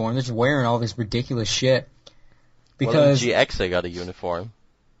a uniform. They're just wearing all this ridiculous shit. Because in GX they got a uniform.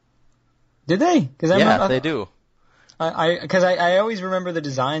 Did they? They do. Because I always remember the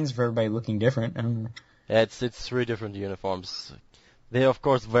designs for everybody looking different. I don't know. Yeah, it's 3 different uniforms. They're of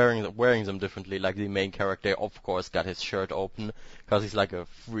course wearing them differently. Like the main character, of course, got his shirt open because he's like a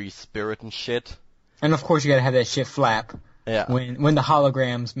free spirit and shit. And of course, you gotta have that shit flap. Yeah. When the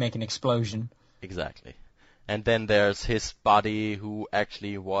holograms make an explosion. Exactly. And then there's his buddy who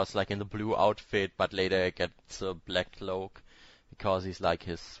actually was like in the blue outfit, but later gets a black cloak because he's like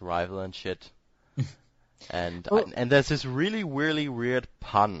his rival and shit. And there's this really weird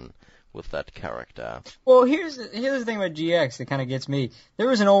pun with that character. Well, here's the thing about GX that kind of gets me. There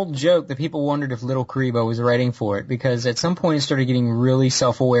was an old joke that people wondered if Little Karibo was writing for it because at some point it started getting really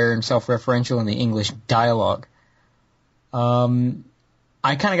self-aware and self-referential in the English dialogue.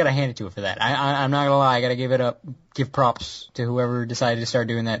 I kind of got to hand it to it for that. I'm not gonna lie, I got to give props to whoever decided to start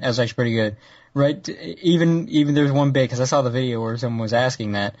doing that. That was actually pretty good, right? Even there's one bit because I saw the video where someone was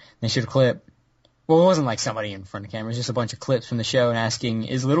asking that. They showed a clip. Well, it wasn't like somebody in front of the camera. It was just a bunch of clips from the show and asking,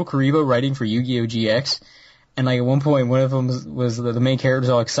 "Is Little Karibo writing for Yu-Gi-Oh! GX?" And like at one point, one of them was the main character was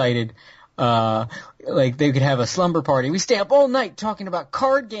all excited. Like they could have a slumber party. We stay up all night talking about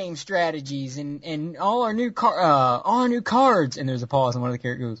card game strategies and all our new cards. And there's a pause, and one of the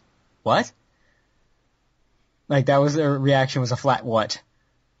characters goes, "What?" Like that was their reaction, was a flat what,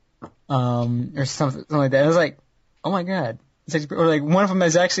 or something like that. I was like, "Oh my god!" Or like one of them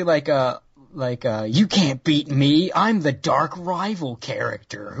is actually like you can't beat me. I'm the dark rival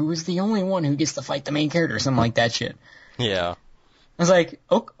character who is the only one who gets to fight the main character, or something like that shit. Yeah. I was like,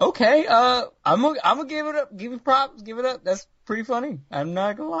 okay, I'm gonna give it up, give it props, give it up. That's pretty funny. I'm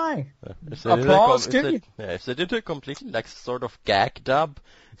not gonna lie. Applause to you. Yeah, if they did a completely like sort of gag dub,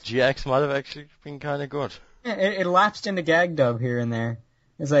 GX might have actually been kind of good. Yeah, it lapsed into gag dub here and there.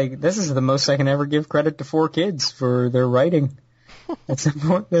 It's like, this is the most I can ever give credit to 4Kids for their writing. At some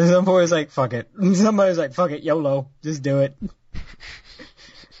point, it's like, fuck it. Somebody's like, fuck it, YOLO, just do it.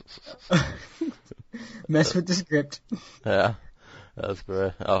 Mess with the script. Yeah. That's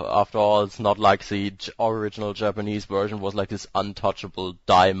great. After all, it's not like the original Japanese version was like this untouchable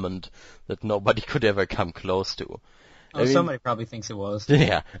diamond that nobody could ever come close to. Somebody probably thinks it was.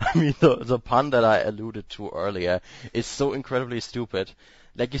 Yeah. I mean, the pun that I alluded to earlier is so incredibly stupid.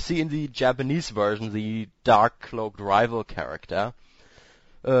 Like you see in the Japanese version, the dark cloaked rival character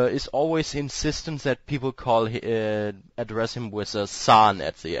is always insistent that people address him with a san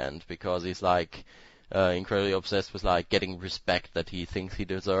at the end because he's like incredibly obsessed with like getting respect that he thinks he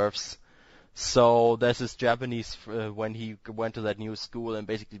deserves. So there's this Japanese, when he went to that new school and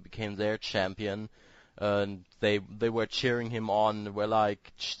basically became their champion, and they were cheering him on, were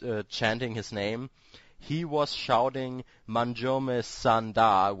like chanting his name. He was shouting Manjome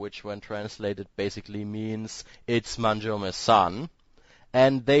Sanda, which when translated basically means it's Manjome's son.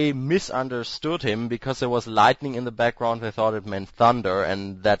 And they misunderstood him because there was lightning in the background. They thought it meant thunder,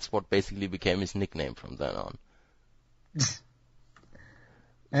 and that's what basically became his nickname from then on.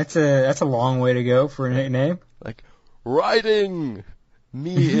 That's a long way to go for a nickname. Like, writing!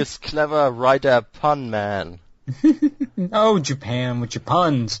 Me is clever writer pun man. Oh, Japan with your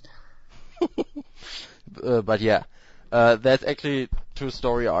puns. But yeah, there's actually 2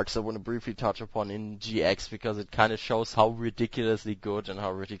 story arcs I want to briefly touch upon in GX because it kind of shows how ridiculously good and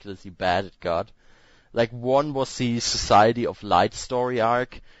how ridiculously bad it got. Like, one was the Society of Light story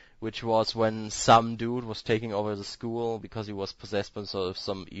arc, which was when some dude was taking over the school because he was possessed by sort of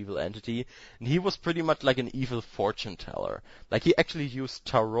some evil entity, and he was pretty much like an evil fortune teller. Like, he actually used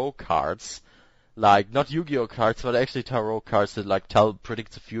tarot cards, like, not Yu-Gi-Oh cards, but actually tarot cards that like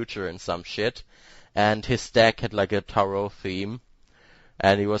predict the future and some shit. And his deck had like a tarot theme,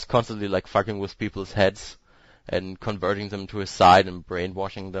 and he was constantly like fucking with people's heads and converting them to his side and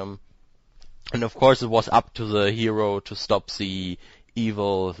brainwashing them. And of course it was up to the hero to stop the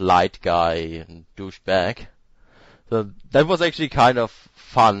evil light guy and douchebag. So that was actually kind of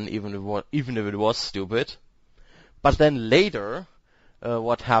fun, even if it was stupid. But then later,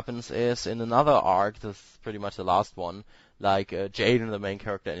 what happens is in another arc, this is pretty much the last one, like Jaden, the main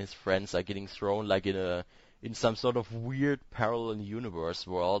character, and his friends are getting thrown like in some sort of weird parallel universe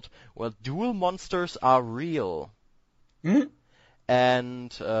world where dual monsters are real. Mm-hmm.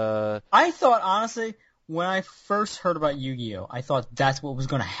 And I thought, honestly, when I first heard about Yu-Gi-Oh, I thought that's what was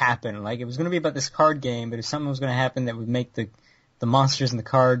going to happen. Like, it was going to be about this card game, but if something was going to happen that would make the monsters in the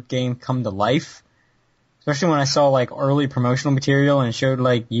card game come to life. Especially when I saw, like, early promotional material and it showed,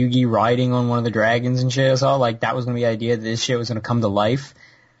 like, Yugi riding on one of the dragons and shit. I saw, like, that was going to be the idea that this shit was going to come to life.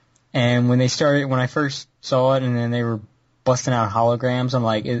 And when I first saw it and then they were busting out holograms, I'm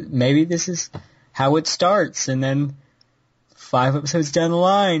like, maybe this is how it starts. And then 5 episodes down the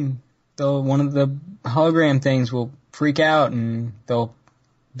line, one of the hologram things will freak out and they'll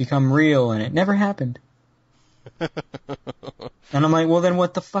become real, and it never happened. And I'm like, well, then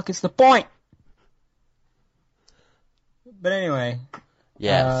what the fuck is the point? But anyway.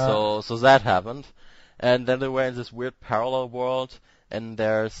 Yeah, so that happened. And then they were in this weird parallel world, and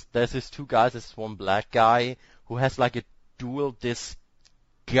there's these 2 guys, this one black guy, who has like a dual disc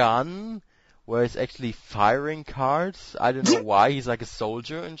gun, where he's actually firing cards. I don't know why, he's like a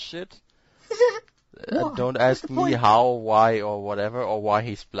soldier and shit. Don't ask me how, why, or whatever, or why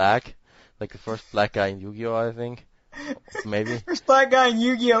he's black. Like the first black guy in Yu-Gi-Oh, I think. Maybe. First black guy in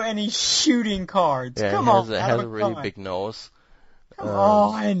Yu-Gi-Oh, and he's shooting cards. Yeah, Come on. It has a really big nose. Come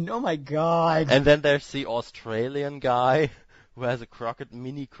on. Oh my god. And then there's the Australian guy who has a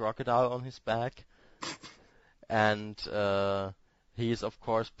mini crocodile on his back. And he is, of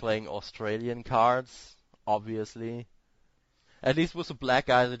course, playing Australian cards, obviously. At least with the black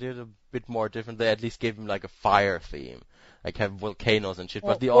guy, they did a bit more different. They at least gave him like a fire theme. Like have volcanoes and shit.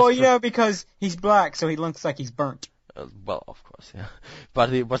 Well, because he's black, so he looks like he's burnt. Well, of course, yeah. But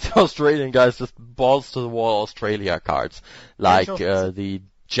the Australian guys just balls to the wall Australia cards. Like the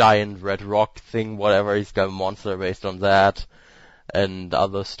giant red rock thing, whatever. He's got a monster based on that. And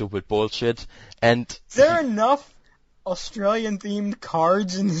other stupid bullshit. And is there enough Australian-themed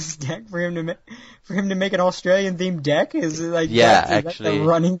cards in this deck for him to make an Australian-themed deck? Is it like actually the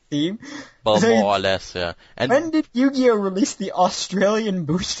running theme? Well, more or less, yeah. And when did Yu-Gi-Oh release the Australian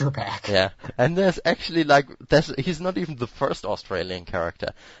booster pack? Yeah, and there's actually he's not even the first Australian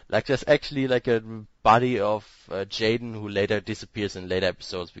character. Like there's actually like a buddy of Jaden who later disappears in later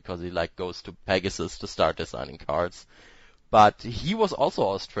episodes because he like goes to Pegasus to start designing cards. But he was also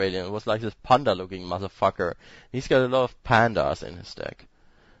Australian. It was like this panda-looking motherfucker. He's got a lot of pandas in his deck.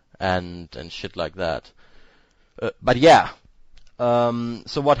 And shit like that. But yeah.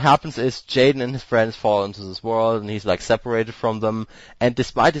 So what happens is Jaden and his friends fall into this world and he's like separated from them. And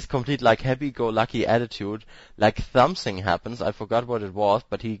despite his complete like happy-go-lucky attitude, like something happens. I forgot what it was,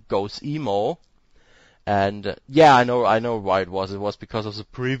 but he goes emo. And yeah, I know why it was. It was because of the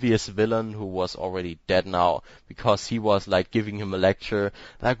previous villain who was already dead now, because he was like giving him a lecture,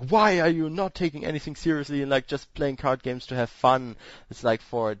 like, why are you not taking anything seriously and like just playing card games to have fun? It's like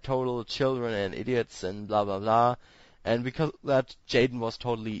for total children and idiots and blah blah blah. And because of that, Jaden was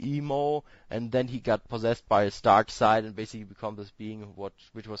totally emo, and then he got possessed by his dark side and basically become this being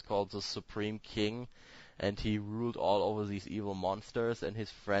which was called the Supreme King. And he ruled all over these evil monsters, and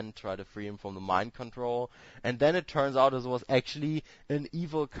his friend tried to free him from the mind control. And then it turns out it was actually an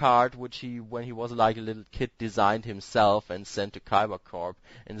evil card which he, when he was like a little kid, designed himself and sent to Kyber Corp.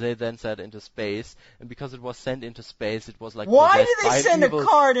 And they then sent it into space. And because it was sent into space, it was like Why did they possessed by send evil... a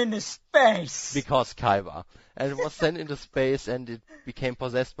card into space? Because Kyber. And it was sent into space, and it became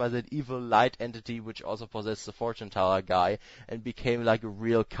possessed by that evil light entity which also possessed the fortune teller guy, and became like a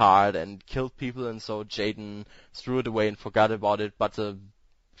real card and killed people, and so Jaden threw it away and forgot about it, but the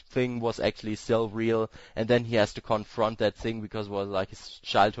thing was actually still real, and then he has to confront that thing because it was like his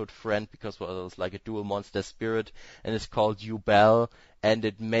childhood friend, because it was like a dual monster spirit, and it's called Yubel, and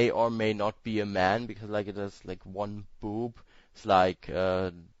it may or may not be a man, because like it has like one boob. It's like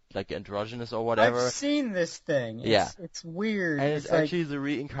androgynous or whatever. I've seen this thing. It's weird. And it's actually the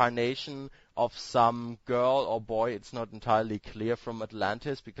reincarnation of some girl or boy. It's not entirely clear from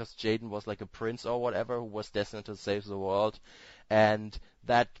Atlantis, because Jaden was like a prince or whatever who was destined to save the world. And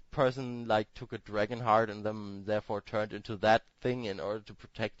that person like took a dragon heart and then therefore turned into that thing in order to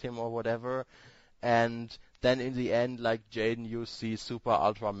protect him or whatever. And then in the end, like, Jaden used the Super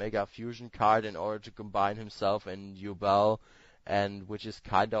Ultra Mega Fusion card in order to combine himself and Yubel, and which is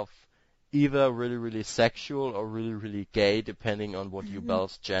kind of either really, really sexual or really, really gay, depending on what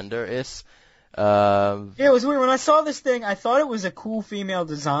Yubel's gender is. Yeah, it was weird. When I saw this thing, I thought it was a cool female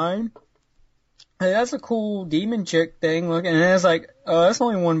design. Hey, that's a cool demon chick thing looking, and I was like, oh, that's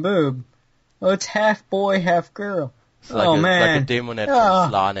only one boob. Oh, it's half boy, half girl. It's like man. Like a demonette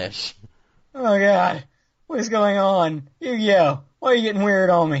from Slaanesh. Oh, God. What is going on? Yu-Gi-Oh! Why are you getting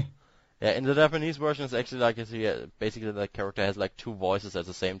weird on me? Yeah, in the Japanese version, it's actually like basically the character has like two voices at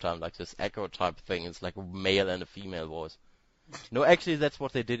the same time, like this echo type thing. It's like a male and a female voice. No, actually, that's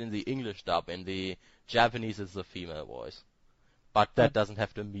what they did in the English dub. In the Japanese, it's the female voice. But that doesn't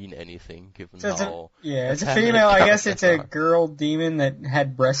have to mean anything, given how... It's a female. I guess it's a girl demon that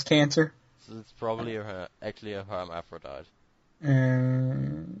had breast cancer. So it's probably actually a hermaphrodite.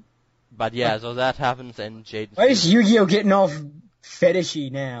 But But yeah, so that happens, and Jaden... Why is Yu-Gi-Oh! Getting all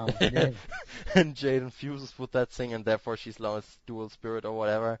fetishy now? And Jaden fuses with that thing, and therefore she's Lois dual spirit or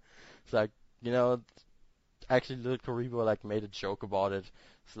whatever. It's like, actually Little Karibo like made a joke about it.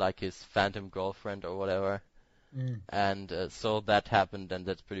 It's like his phantom girlfriend or whatever. And so that happened, and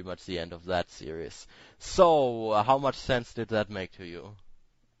that's pretty much the end of that series. So, how much sense did that make to you?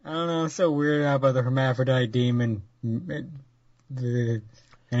 I don't know, I'm so weirded out by the hermaphrodite demon.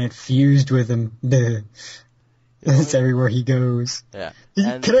 And it fused with him. It's everywhere he goes. Yeah.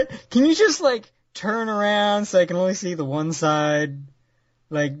 Can you just, like, turn around so I can only see the one side?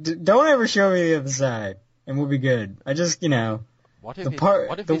 Like, don't ever show me the other side, and we'll be good. I just, What if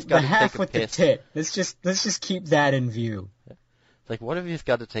the half with the tit. Let's just keep that in view. Yeah. It's like, what if he's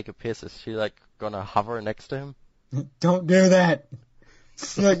got to take a piss? Is she, like, gonna hover next to him? Don't do that.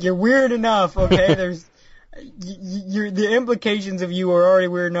 Look, you're weird enough, okay? The implications of you are already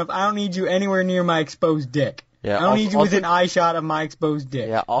weird enough. I don't need you anywhere near my exposed dick. Yeah, I don't need you within eye shot of my exposed dick.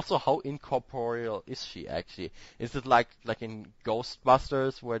 Yeah, also, how incorporeal is she, actually? Is it like in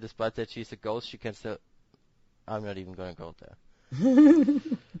Ghostbusters, where despite that she's a ghost, she can still... I'm not even gonna go there.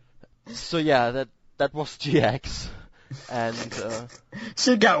 So yeah, that was GX. And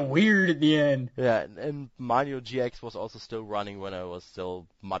shit got weird at the end. Yeah, and mind you, GX was also still running when I was still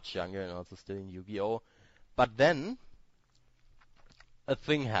much younger and also still in Yu-Gi-Oh! But then a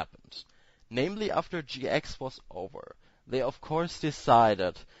thing happened. Namely, after GX was over, they of course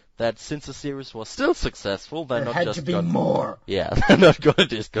decided that since the series was still successful, they're not just to be more. Yeah, they're not going to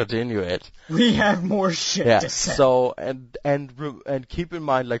discontinue it. We have more shit to say. So and keep in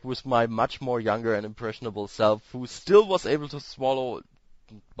mind, like with my much more younger and impressionable self, who still was able to swallow,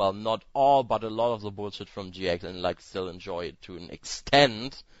 well, not all, but a lot of the bullshit from GX and like still enjoy it to an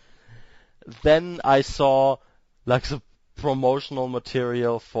extent. Then I saw like the promotional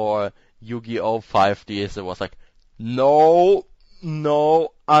material for Yu-Gi-Oh! 5DS. It was like, no,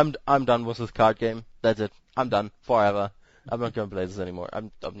 I'm done with this card game. That's it. I'm done forever. I'm not gonna play this anymore.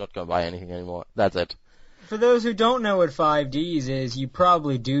 I'm not gonna buy anything anymore. That's it. For those who don't know what 5Ds is, you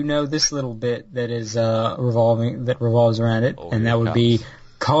probably do know this little bit that is revolves around it, and that would be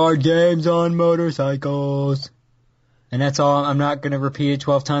card games on motorcycles. And that's all. I'm not gonna repeat it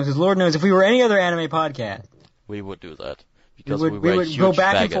 12 times, because Lord knows if we were any other anime podcast, we would do that. We would go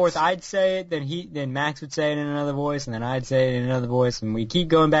back and forth. I'd say it, then Max would say it in another voice, and then I'd say it in another voice, and we'd keep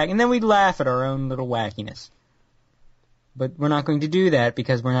going back, and then we'd laugh at our own little wackiness. But we're not going to do that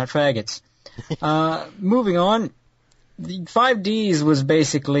because we're not faggots. Moving on, the 5Ds was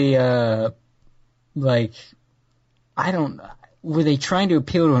basically, were they trying to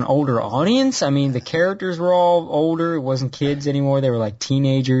appeal to an older audience? I mean, the characters were all older. It wasn't kids anymore. They were like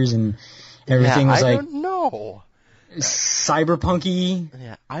teenagers and everything was I like... don't know. Cyberpunky.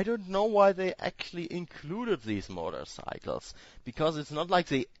 Yeah, I don't know why they actually included these motorcycles. Because it's not like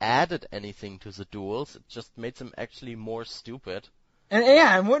they added anything to the duels. It just made them actually more stupid.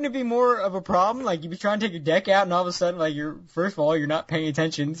 And wouldn't it be more of a problem? Like, you'd be trying to take your deck out, and all of a sudden, like, first of all, you're not paying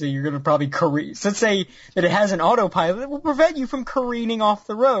attention, so you're gonna probably careen. So let's say that it has an autopilot that will prevent you from careening off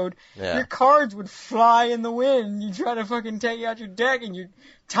the road. Yeah. Your cards would fly in the wind. You try to fucking take out your deck, and your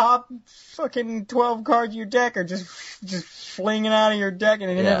top fucking 12 cards of your deck are just flinging out of your deck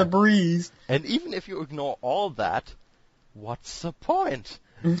and into the breeze. And even if you ignore all that, what's the point?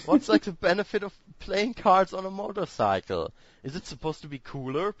 What's like the benefit of playing cards on a motorcycle? Is it supposed to be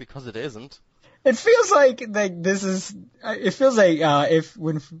cooler? Because it isn't. It feels like this is. It feels like if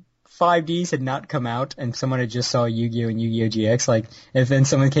when 5Ds had not come out and someone had just saw Yu-Gi-Oh! And Yu-Gi-Oh! GX, like if then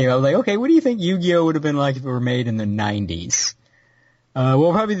someone came out like, okay, what do you think Yu-Gi-Oh! Would have been like if it were made in the 90s?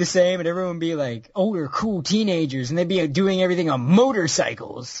 Well, probably the same, and everyone would be like older, cool teenagers, and they'd be doing everything on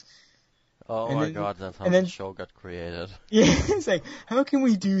motorcycles. Oh and my then, god, that's how the show got created. Yeah, it's like, how can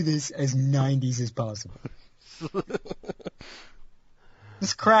we do this as 90s as possible?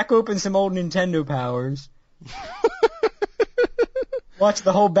 Just crack open some old Nintendo powers. Watch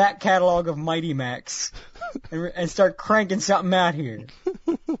the whole back catalog of Mighty Max. And start cranking something out here.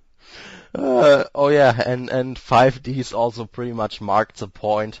 Oh yeah, and 5Ds also pretty much marked the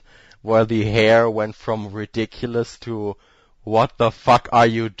point where the hair went from ridiculous to what the fuck are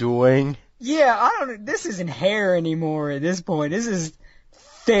you doing? Yeah, this isn't hair anymore at this point. This is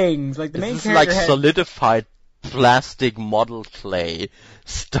things. Like the main character character like solidified plastic model clay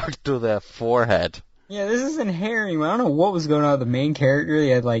stuck to their forehead. Yeah, this isn't hair anymore. I don't know what was going on with the main character. He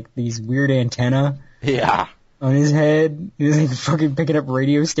had like these weird antennae. Yeah. On his head. He was like fucking picking up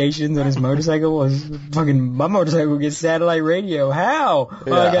radio stations on his motorcycle. My motorcycle gets satellite radio. How?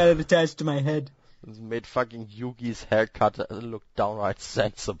 Yeah. Oh, I got it attached to my head. It made fucking Yugi's haircut look downright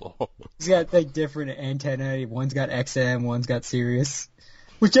sensible. He's got like different antennae. One's got XM, one's got Sirius.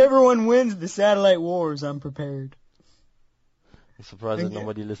 Whichever one wins the satellite wars, I'm prepared. I'm surprised that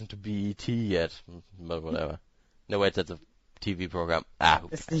nobody listened to BET yet, but whatever. No, wait, that's a TV program.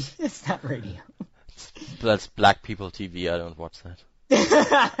 It's not radio. That's Black People TV. I don't watch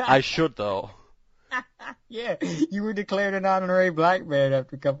that. I should though. Yeah, you were declared an honorary black man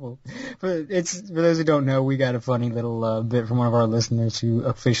after a couple. For those who don't know, we got a funny little bit from one of our listeners who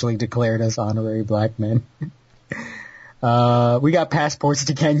officially declared us honorary black men. We got passports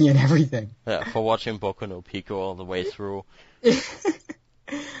to Kenya and everything. Yeah, for watching Boku no Pico all the way through.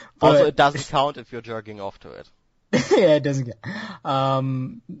 Also, it doesn't count if you're jerking off to it. Yeah, it doesn't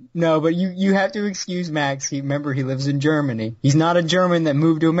count. No, but you have to excuse Max. Remember, he lives in Germany. He's not a German that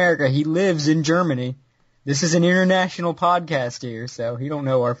moved to America. He lives in Germany. This is an international podcast here, so he don't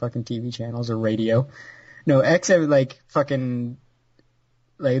know our fucking TV channels or radio. No, XM, like, fucking...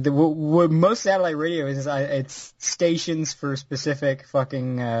 Like, what most satellite radio is it's stations for specific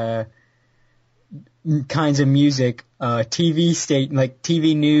fucking kinds of music,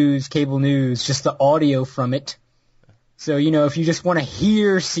 TV news, cable news, just the audio from it. So, if you just want to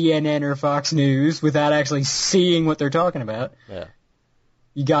hear CNN or Fox News without actually seeing what they're talking about,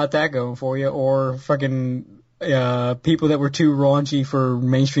 you got that going for you. Or fucking people that were too raunchy for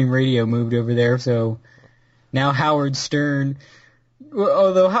mainstream radio moved over there, so now Howard Stern...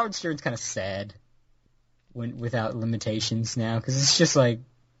 Although Howard Stern's kind of sad without limitations now, because it's just like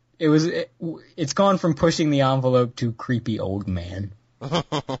it's gone from pushing the envelope to creepy old man.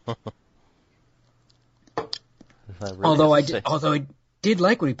 Although I did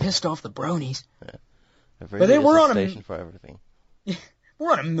like when he pissed off the bronies. Yeah. But they were on station for everything.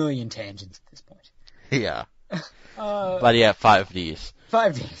 We're on a million tangents at this point. Yeah. But yeah, 5Ds.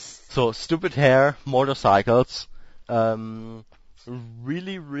 5Ds. So stupid hair, motorcycles.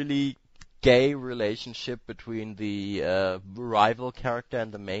 Really, really gay relationship between the rival character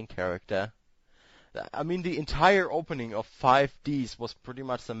and the main character. I mean, the entire opening of 5Ds was pretty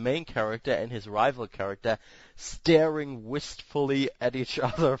much the main character and his rival character staring wistfully at each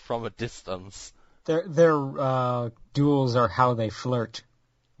other from a distance. Their duels are how they flirt.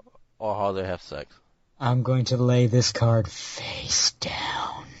 Or how they have sex. I'm going to lay this card face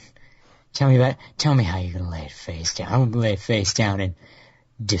down. Tell me how you're going to lay it face down. I'm going to lay it face down in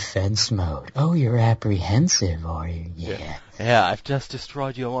defense mode. Oh, you're apprehensive, are you? Yeah. Yeah, I've just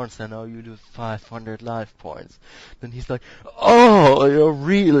destroyed your monster. Now you do 500 life points. Then he's like, oh, you're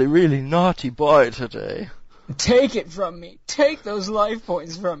really, really naughty boy today. Take it from me. Take those life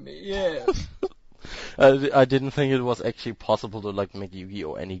points from me. Yeah. I didn't think it was actually possible to like make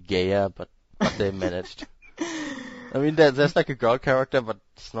Yu-Gi-Oh any gayer, but they managed. I mean, there's like a girl character, but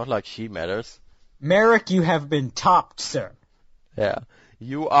it's not like she matters. Merrick, you have been topped, sir. Yeah.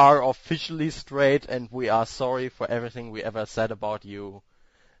 You are officially straight, and we are sorry for everything we ever said about you.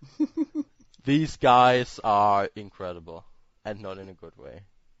 These guys are incredible, and not in a good way.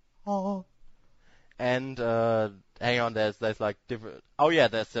 Oh. And hang on, there's like different. Oh yeah,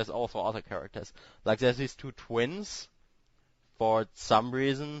 there's also other characters. Like there's these two twins. For some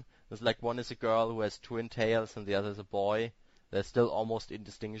reason, there's like one is a girl who has twin tails, and the other is a boy. They're still almost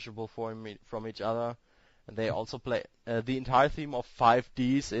indistinguishable from each other. And they also play the entire theme of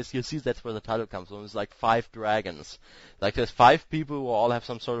 5Ds is, you see, that's where the title comes from. It's like 5 dragons. Like there's 5 people who all have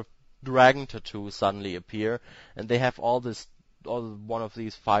some sort of dragon tattoo suddenly appear, and they have all one of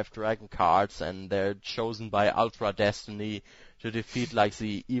these 5 dragon cards, and they're chosen by Ultra Destiny to defeat like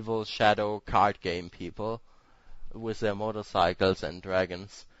the evil shadow card game people with their motorcycles and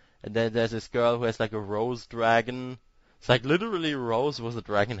dragons. And then there's this girl who has like a rose dragon. It's like literally a rose with a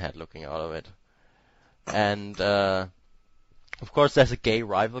dragon head looking out of it. And of course there's a gay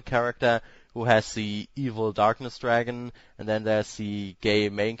rival character who has the evil darkness dragon, and then there's the gay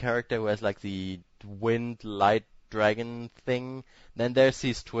main character who has like the wind light dragon thing. Then there's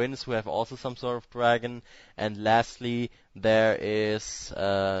these twins who have also some sort of dragon, and lastly there is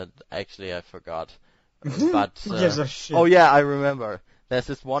actually I forgot. But Who gives a shit? Oh yeah, I remember. There's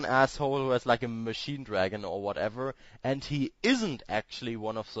this one asshole who has like a machine dragon or whatever, and he isn't actually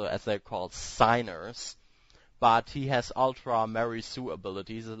one of the, as they're called, signers, but he has Ultra Mary Sue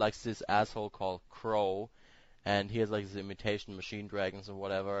abilities. It's like this asshole called Crow, and he has like these imitation machine dragons or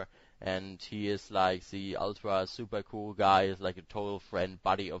whatever, and he is like the ultra super cool guy, is like a total friend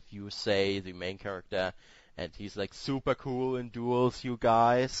buddy of Yusei, the main character, and he's like super cool in duels, you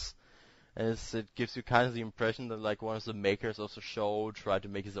guys. It gives you kind of the impression that like one of the makers of the show tried to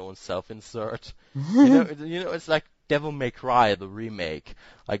make his own self-insert. you know, it's like Devil May Cry, the remake.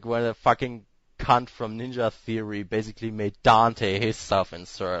 Like when a fucking cunt from Ninja Theory basically made Dante his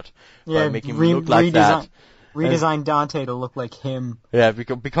self-insert by making him look like that. Redesigned Dante to look like him. Yeah,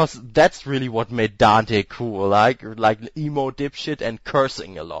 because that's really what made Dante cool, like emo dipshit and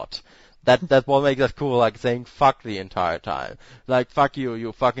cursing a lot. That's what makes us cool, like saying fuck the entire time. Like, fuck you,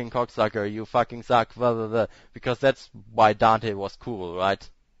 you fucking cocksucker, you fucking suck, blah, blah, blah. Because that's why Dante was cool, right?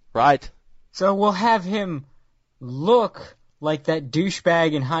 Right? So we'll have him look like that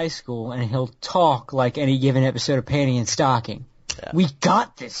douchebag in high school, and he'll talk like any given episode of Panty and Stocking. Yeah. We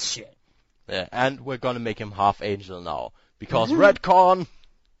got this shit. Yeah, and we're gonna make him half angel now. Because retcon!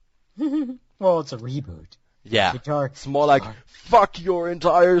 Well, it's a reboot. Yeah, it's more like, fuck your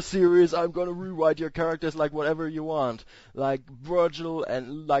entire series, I'm gonna rewrite your characters like whatever you want. Like, Virgil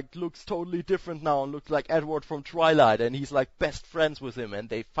and like looks totally different now and looks like Edward from Twilight, and he's like best friends with him, and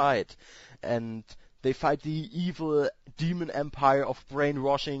they fight. And they fight the evil demon empire of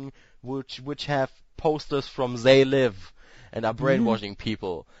brainwashing, which have posters from They Live, and are brainwashing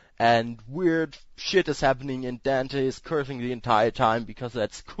people. And weird shit is happening, and Dante is cursing the entire time because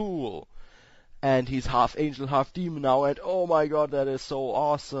that's cool. And he's half angel, half demon now, and oh my god, that is so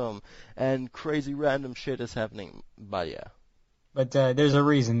awesome. And crazy random shit is happening, but yeah. But there's a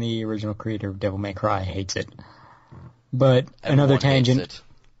reason the original creator of Devil May Cry hates it. But Everyone another tangent.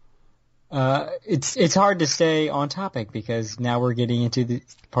 Hates it. It's hard to stay on topic because now we're getting into the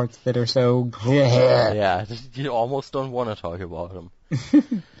parts that are so... Yeah, you almost don't want to talk about them.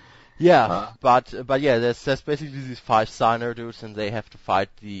 Yeah, but yeah, there's basically these 5 signer dudes, and they have to fight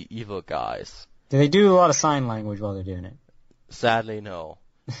the evil guys. Do they do a lot of sign language while they're doing it? Sadly, no,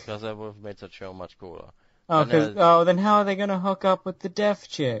 because that would have made the show much cooler. Then how are they gonna hook up with the deaf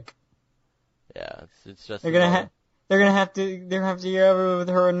chick? Yeah, it's just they're gonna have to get over with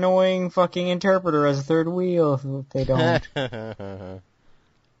her annoying fucking interpreter as a third wheel if they don't. Yeah,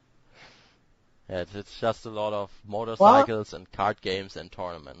 it's just a lot of motorcycles and card games and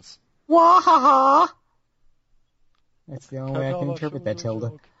tournaments. Wahaha! That's the only way I can interpret that,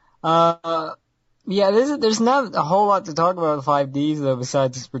 Tilda. Yeah, there's not a whole lot to talk about with 5Ds, though,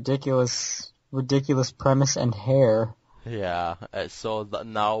 besides this ridiculous premise and hair. Yeah, so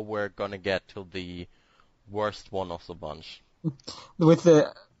now we're gonna get to the worst one of the bunch. With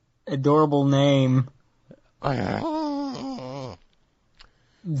the adorable name...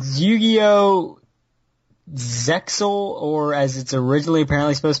 Yu-Gi-Oh! Zexal, or as it's originally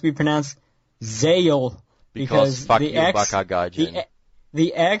apparently supposed to be pronounced, Zale. Because fuck you, Baka Gaijin.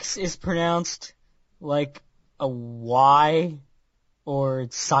 The X is pronounced like a Y, or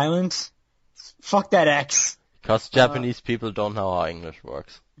it's silent. Fuck that X. Because Japanese people don't know how English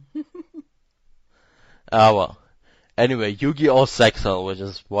works. Well. Anyway, Yu-Gi-Oh! Sexual, which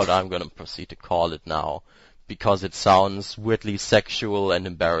is what I'm gonna proceed to call it now, because it sounds weirdly sexual and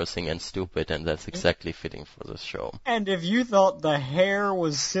embarrassing and stupid, and that's exactly fitting for this show. And if you thought the hair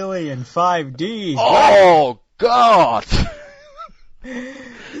was silly in 5D... Oh, God!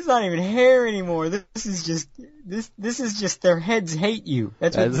 It's not even hair anymore. This is just their heads hate you.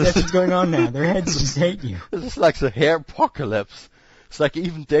 That's what's going on now. Their heads just hate you. This is like the hair apocalypse. It's like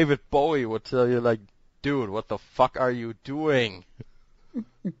even David Bowie would tell you, like, dude, what the fuck are you doing?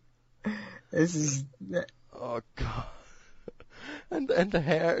 This is... Oh, God. And the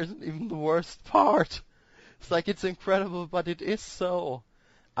hair isn't even the worst part. It's like it's incredible, but it is so.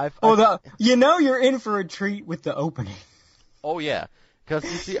 You're in for a treat with the opening. Oh, yeah. Because,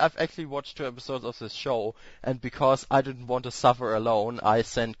 you see, I've actually watched 2 episodes of this show, and because I didn't want to suffer alone, I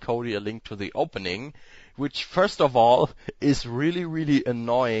sent Cody a link to the opening, which, first of all, is really, really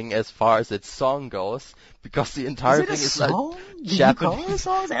annoying as far as its song goes, because the entire thing is like Japanese. It's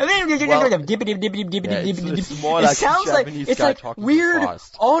more like a Japanese guy talking weird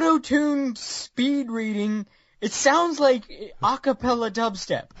fast. auto-tuned speed reading. It sounds like a cappella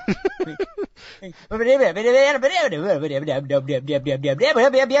dubstep. What are you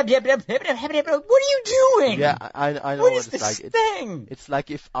doing? Yeah, I know what what is it's this like. thing? It's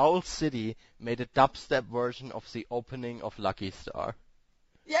like if Owl City made a dubstep version of the opening of Lucky Star.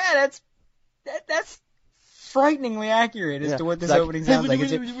 Yeah, that's frighteningly accurate as to what this opening sounds like.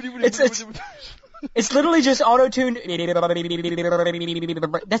 It's literally just auto-tuned.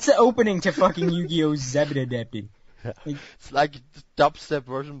 That's the opening to fucking Yu-Gi-Oh! Zebda Deputy. It's like the dubstep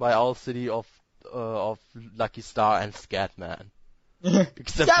version by Owl City of Lucky Star and Scatman.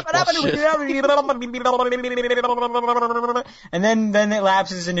 Except and then it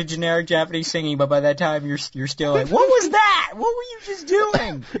lapses into generic Japanese singing, but by that time you're still like, what was that? What were you just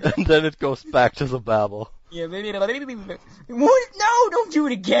doing? And then it goes back to the babble. Yeah, what? No, don't do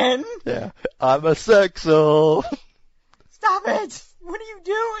it again. Yeah, I'm a sexual. Stop it! What are you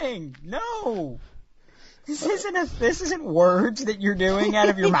doing? No, this isn't words that you're doing out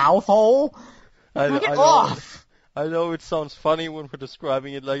of your mouth hole. Knock it off. I know it sounds funny when we're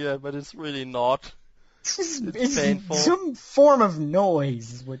describing it like that, but it's really not. It's painful. Some form of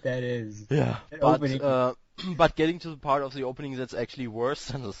noise is what that is. Yeah, but getting to the part of the opening that's actually worse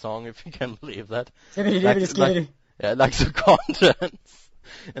than the song, if you can believe that. Like the contents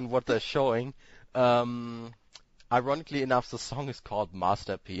and what they're showing. Ironically enough, the song is called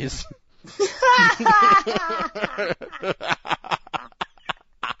Masterpiece.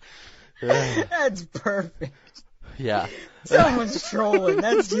 That's perfect. Yeah. Someone's trolling.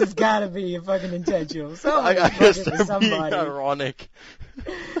 That's just gotta be fucking intentional. I guess they're being ironic.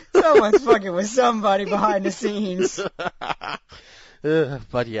 Someone's fucking with somebody behind the scenes.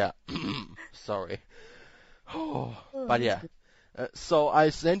 But yeah. Sorry. But yeah. So I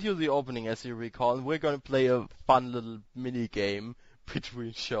sent you the opening, as you recall, and we're gonna play a fun little mini game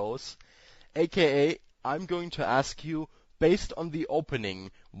between shows. AKA, I'm going to ask you, based on the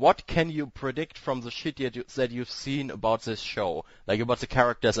opening, what can you predict from the shit that you've seen about this show? Like about the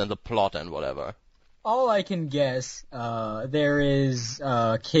characters and the plot and whatever. All I can guess, there is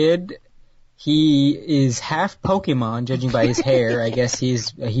a kid. He is half Pokemon, judging by his hair. I guess he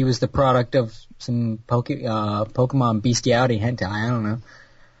was the product of some Pokemon bestiality hentai. I don't know.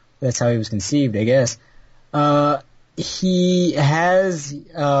 That's how he was conceived, I guess. He has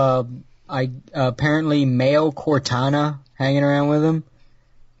apparently male Cortana hanging around with him,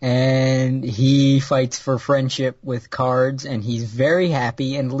 and he fights for friendship with cards, and he's very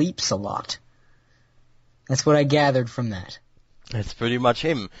happy and leaps a lot. That's what I gathered from that. That's pretty much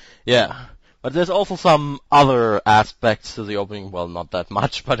him, yeah. But there's also some other aspects to the opening, well, not that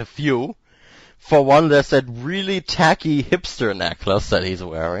much, but a few. For one, there's that really tacky hipster necklace that he's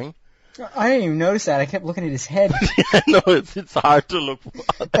wearing. I didn't even notice that. I kept looking at his head. I know, it's hard to look.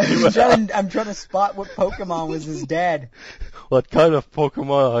 I'm trying to spot what Pokemon was his dad. What kind of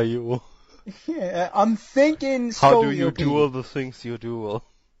Pokemon are you? Yeah, I'm thinking Scolipede. How do you do all the things you do?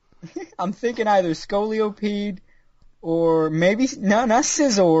 I'm thinking either Scolipede or maybe... No, not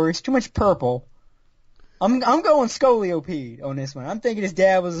Scizor. It's too much purple. I'm going Scolipede on this one. I'm thinking his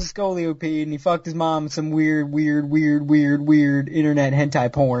dad was a Scolipede and he fucked his mom with some weird internet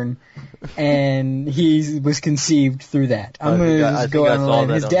hentai porn, and he was conceived through that. I'm going to just go out on a limb.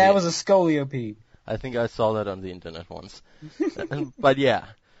 His dad was a Scolipede. I think I saw that on the internet once. But yeah.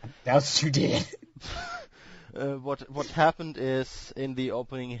 That's what you did. What happened is, in the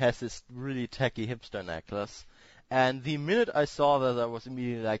opening, he has this really tacky hipster necklace, and the minute I saw that, I was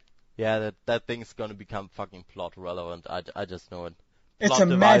immediately like, Yeah, that thing's gonna become fucking plot relevant. I just know it. It's a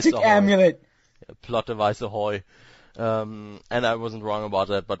magic amulet. Yeah, plot device ahoy. And I wasn't wrong about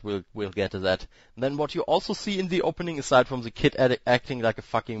that, but we'll get to that. And then what you also see in the opening, aside from the kid acting like a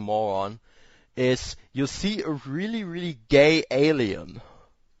fucking moron, is you see a really, really gay alien.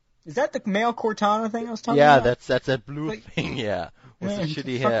 Is that the male Cortana thing I was talking about? Yeah, that's that blue thing, yeah. With the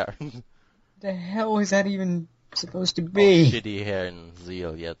shitty hair. The hell is that even supposed to be? Shitty hair in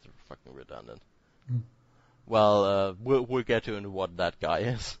Zeal, yeah, they're fucking redundant. Well, we'll get to what that guy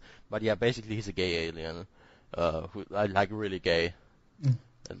is. But yeah, basically he's a gay alien. Who like really gay.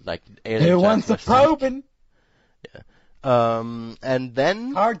 Like alien. Who wants the probing? Yeah. And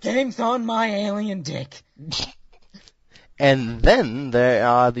then Card games on my alien dick. And then there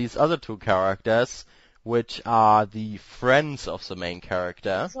are these other two characters, which are the friends of the main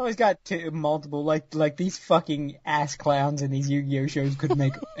character. It's always got multiple, like these fucking ass clowns in these Yu-Gi-Oh shows could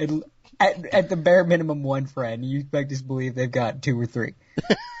make at the bare minimum one friend. You expect us to believe they've got two or three.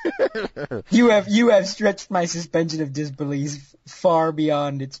 You have stretched my suspension of disbelief far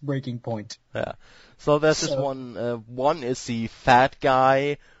beyond its breaking point. Yeah. So there's this one. One is the fat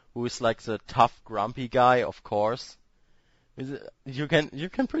guy who is like the tough, grumpy guy, of course. You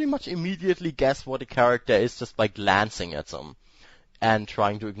can pretty much immediately guess what the character is just by glancing at them and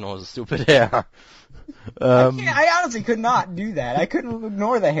trying to ignore the stupid hair. I honestly could not do that. I couldn't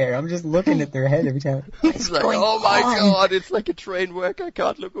ignore the hair. I'm just looking at their head every time. It's like, oh my god, it's like a train wreck. I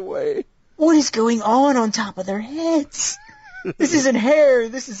can't look away. What is going on top of their heads? This isn't hair.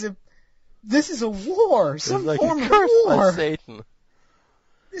 This is a war. Some like form a of curse war. by Satan.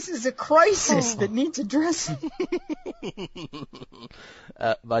 This is a crisis that needs addressing.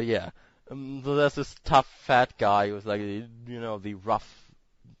 But yeah, so there's this tough fat guy who's like, the rough,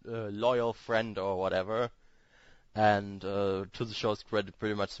 loyal friend or whatever. And to the show's credit,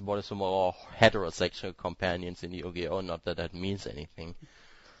 pretty much one of the more heterosexual companions in Yu-Gi-Oh! Not that that means anything.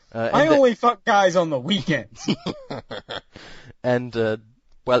 I only fuck guys on the weekends. And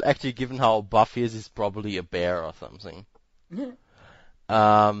well, actually, given how buff he is, he's probably a bear or something.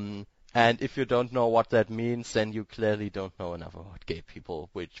 And if you don't know what that means, then you clearly don't know enough about gay people,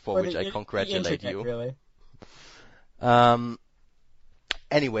 which I congratulate you. Really.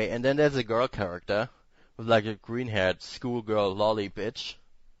 Anyway, and then there's a girl character with like a green-haired schoolgirl lolly bitch,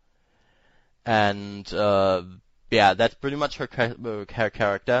 and yeah, that's pretty much her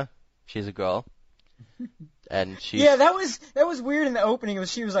character. She's a girl, and she. Yeah, that was weird in the opening.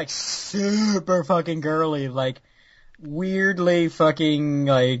 She was like super fucking girly, like. Weirdly fucking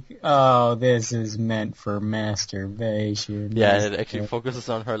like, oh, this is meant for masturbation. Yeah, and it actually focuses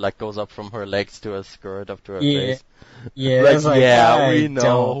on her, like goes up from her legs to her skirt up to her face. Yeah, we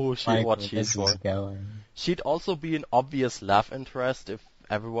know what she's for. She'd also be an obvious love interest if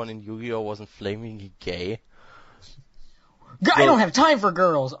everyone in Yu-Gi-Oh wasn't flamingly gay. I don't have time for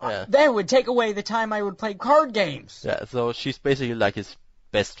girls. Yeah. That would take away the time I would play card games. Yeah, so she's basically like his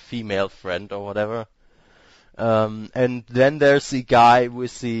best female friend or whatever. And then there's the guy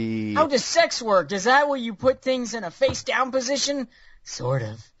with the... How does sex work? Is that where you put things in a face-down position? Sort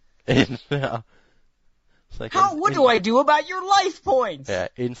of. Yeah. It's like what do I do about your life points? Yeah,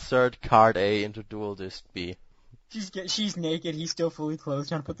 insert card A into dual disc B. She's naked, he's still fully clothed,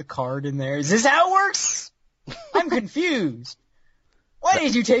 trying to put the card in there. Is this how it works? I'm confused. Why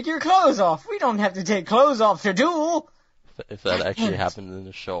did you take your clothes off? We don't have to take clothes off to duel. If that actually happened in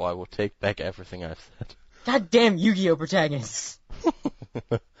the show, I will take back everything I've said. Goddamn Yu-Gi-Oh! Protagonists.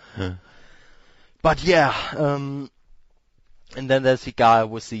 But yeah, and then there's the guy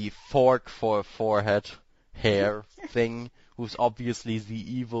with the fork for a forehead hair thing, who's obviously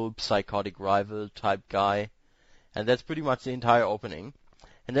the evil psychotic rival type guy. And that's pretty much the entire opening.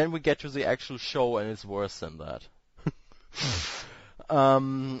 And then we get to the actual show, and it's worse than that.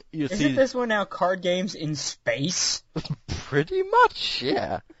 Isn't this one now card games in space? Pretty much,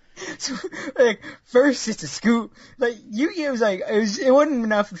 yeah. So, like, first it's a scoop. Like, Yu-Gi-Oh! Was like, it wasn't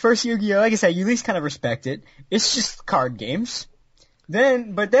enough. First Yu-Gi-Oh! Like I said, you at least kind of respect it. It's just card games.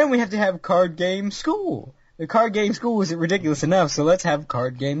 But then we have to have card game school. The card game school isn't ridiculous enough, so let's have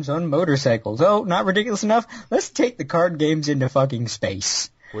card games on motorcycles. Oh, not ridiculous enough? Let's take the card games into fucking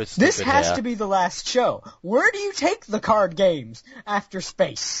space. This has to be the last show. Where do you take the card games after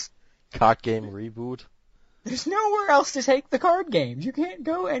space? Card game reboot? There's nowhere else to take the card games. You can't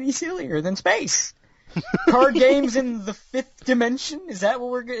go any sillier than space. Card games in the fifth dimension? Is that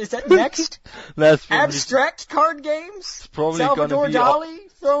is that next? That's abstract card games? Probably Salvador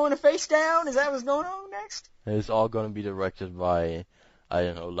Dali throwing a face down? Is that what's going on next? It's all going to be directed by, I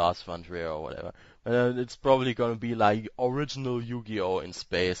don't know, Lars von Trier or whatever. It's probably going to be like original Yu-Gi-Oh! In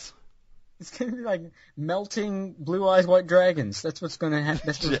space. It's gonna be like melting blue eyes white dragons. That's what's gonna happen.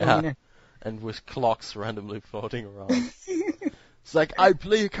 That's what's gonna be next. And with clocks randomly floating around. It's like, I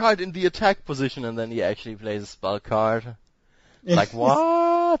play a card in the attack position, and then he actually plays a spell card. It's like,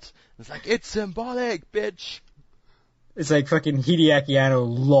 what? It's like, it's symbolic, bitch. It's like fucking Hideaki Anno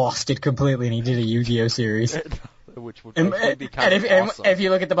lost it completely, and he did a Yu-Gi-Oh series. Which would actually be kind of awesome. And if you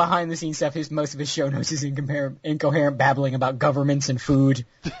look at the behind-the-scenes stuff, most of his show notes is incoherent babbling about governments and food.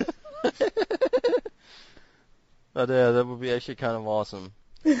 But yeah, that would be actually kind of awesome.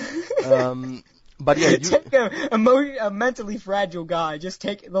 But yeah, take a mentally fragile guy, just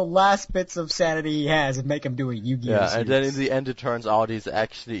take the last bits of sanity he has and make him do a Yu-Gi-Oh! Yeah, series. and then in the end it turns out he's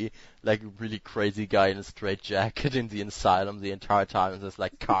actually like a really crazy guy in a straitjacket in the asylum the entire time, and there's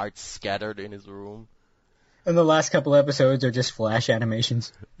like cards scattered in his room. And the last couple episodes are just flash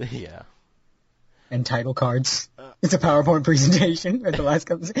animations. Yeah. And title cards. It's a PowerPoint presentation at the last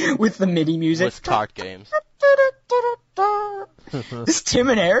couple with the MIDI music. With card games. Is Tim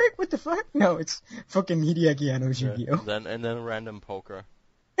and Eric? What the fuck? No, it's fucking Hideaki Anno's Yu-Gi-Oh! And then random poker.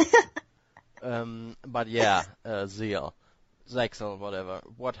 But yeah, Zeal. Zexel, whatever.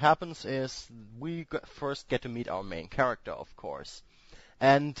 What happens is we first get to meet our main character, of course.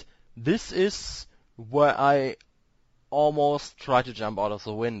 And this is where I almost try to jump out of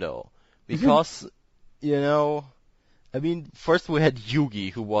the window. Because, I mean, first we had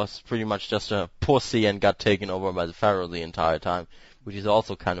Yugi, who was pretty much just a pussy and got taken over by the Pharaoh the entire time, which is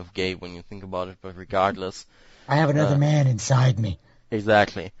also kind of gay when you think about it, but regardless. I have another man inside me.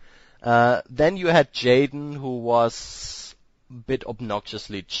 Exactly. Then you had Jaden, who was a bit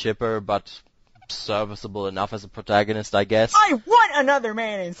obnoxiously chipper, but serviceable enough as a protagonist, I guess. I want another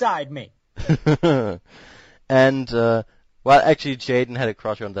man inside me! And, well, actually, Jaden had a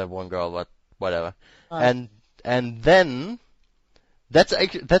crush on that one girl, but whatever. And then, that's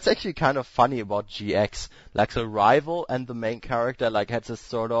actually kind of funny about GX. Like, the rival and the main character, like, had this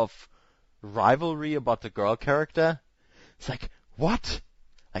sort of rivalry about the girl character. It's like, what?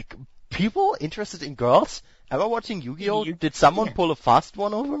 Like, people interested in girls? Am I watching Yu-Gi-Oh? Did someone pull a fast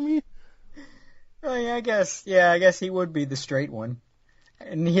one over me? Oh, yeah, I guess he would be the straight one.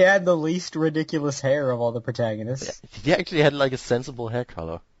 And he had the least ridiculous hair of all the protagonists. Yeah, he actually had, like, a sensible hair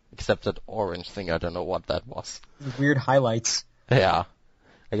color. Except that orange thing, I don't know what that was. Weird highlights. Yeah.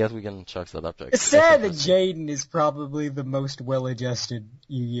 I guess we can chuck that up there. It's sad that Jaden is probably the most well-adjusted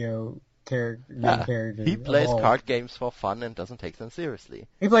Yu-Gi-Oh! Character. He plays card games for fun and doesn't take them seriously.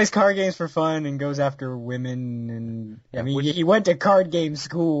 He plays card games for fun and goes after women and... I mean, he went to card game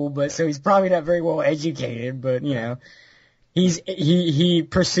school, but so he's probably not very well educated, but, he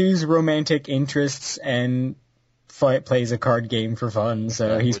pursues romantic interests and... plays a card game for fun,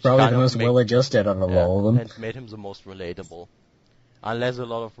 so he's probably the most well-adjusted out of all of them. And made him the most relatable. Unless a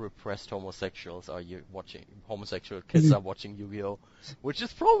lot of repressed homosexuals are homosexual kids are watching Yu-Gi-Oh! Which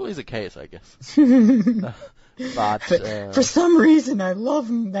is probably the case, I guess. But for some reason, I love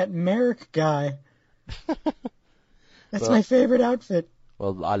that Merrick guy. That's my favorite outfit.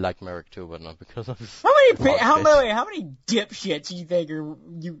 Well, I like Merrick too, but not because of his how many dipshits you think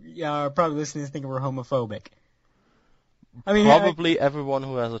are probably listening to think we're homophobic? I mean, probably everyone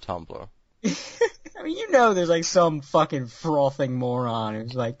who has a Tumblr. I mean, there's like some fucking frothing moron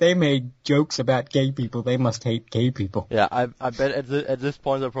who's like, they made jokes about gay people, they must hate gay people. Yeah, I bet at this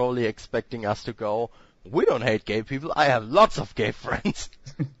point they're probably expecting us to go, we don't hate gay people, I have lots of gay friends.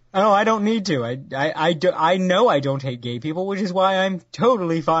 Oh, I don't need to. I know I don't hate gay people, which is why I'm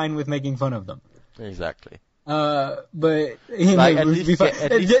totally fine with making fun of them. Exactly. But like,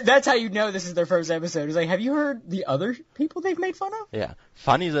 that's how you know this is their first episode. It's like, have you heard the other people they've made fun of? Yeah.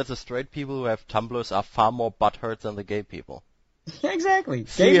 Funny that the straight people who have Tumblrs are far more butthurt than the gay people. Yeah, exactly.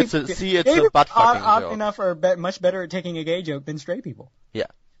 It's a butt fucking joke. Enough are much better at taking a gay joke than straight people. Yeah.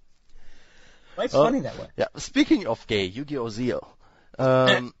 Life's funny that way. Yeah. Speaking of gay, Yu-Gi-Oh! Zeal.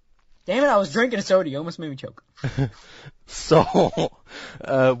 Damn it, I was drinking a soda. You almost made me choke. So,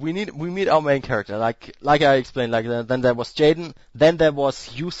 we meet our main character. Like I explained, then there was Jaden, then there was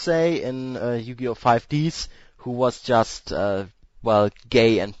Yusei in Yu-Gi-Oh! 5Ds, who was just,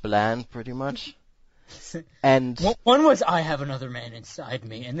 gay and bland, pretty much. And one was, I have another man inside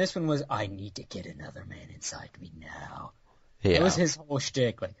me, and this one was, I need to get another man inside me now. Yeah. It was his whole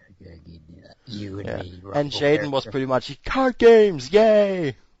shtick, like, you and me. And Jaden was pretty much, card games,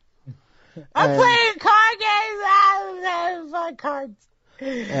 yay! I'm playing card games! I love cards!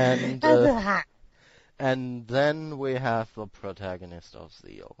 And then we have the protagonist of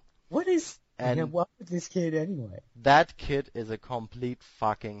Zeal. What with this kid anyway? That kid is a complete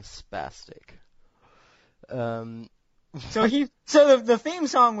fucking spastic. So the theme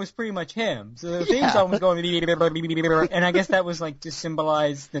song was pretty much him. So the theme song was going, and I guess that was like to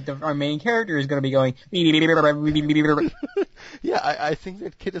symbolize that our main character is going to be going. Yeah, I think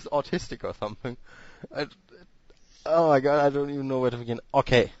that kid is autistic or something. Oh my god, I don't even know where to begin.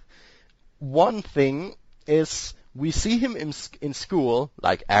 Okay, one thing is we see him in school,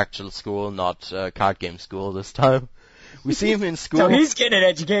 like actual school, not card game school this time. We see him in school. So he's getting an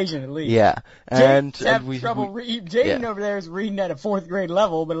education at least. Yeah, Jaden over there is reading at a 4th grade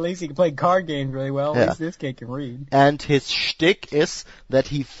level, but at least he can play card games really well. At least this kid can read. And his shtick is that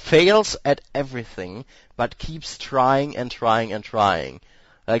he fails at everything, but keeps trying and trying and trying.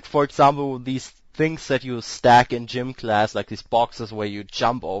 Like, for example, these things that you stack in gym class, like these boxes where you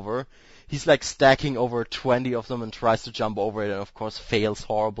jump over. He's like stacking over 20 of them and tries to jump over it and of course fails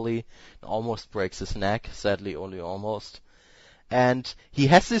horribly and almost breaks his neck, sadly only almost. And he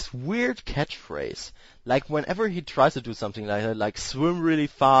has this weird catchphrase, like whenever he tries to do something like that, like swim really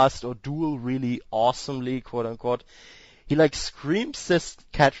fast or duel really awesomely, quote unquote, he like screams this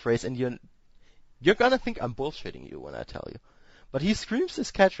catchphrase and you're gonna think I'm bullshitting you when I tell you. But he screams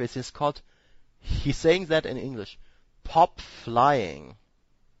this catchphrase, he's saying that in English, pop flying.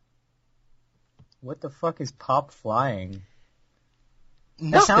 What the fuck is pop flying?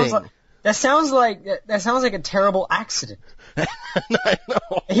 Nothing. That sounds like a terrible accident. I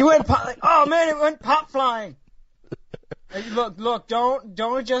know. He went oh man, it went pop flying. Look, don't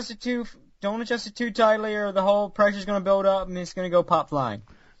adjust it too tightly, or the whole pressure's gonna build up and it's gonna go pop flying.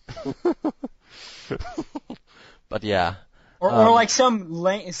 But yeah. Or like some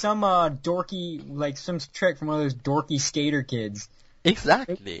dorky, like some trick from one of those dorky skater kids.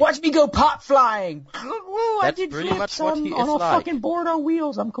 Exactly. Watch me go pop flying. Woo, I did pretty flips much what he on is a like. fucking board on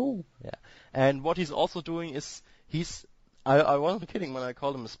wheels. I'm cool. Yeah. And what he's also doing is I wasn't kidding when I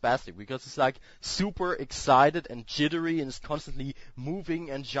called him a spastic, because he's like super excited and jittery and is constantly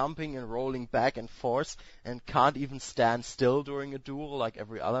moving and jumping and rolling back and forth and can't even stand still during a duel like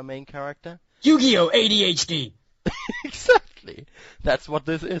every other main character. Yu-Gi-Oh! ADHD. Exactly. That's what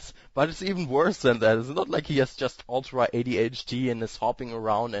this is. But it's even worse than that. It's not like he has just ultra ADHD and is hopping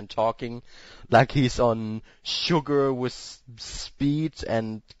around and talking like he's on sugar with speed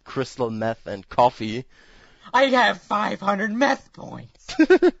and crystal meth and coffee. I have 500 meth points.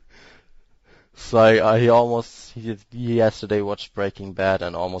 So he yesterday watched Breaking Bad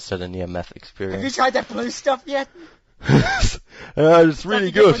and almost had a near meth experience. Have you tried that blue stuff yet? It's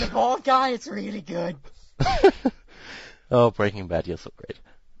really good. For the bald guy, it's really good. Oh, Breaking Bad, you're so great.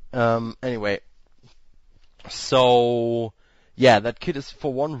 Anyway, so yeah, that kid is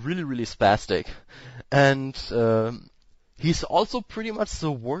for one really, really spastic, and he's also pretty much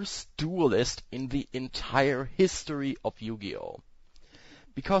the worst duelist in the entire history of Yu-Gi-Oh!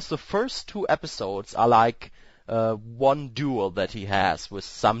 Because the first 2 episodes are like one duel that he has with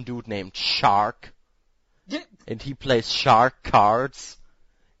some dude named Shark, and he plays Shark cards.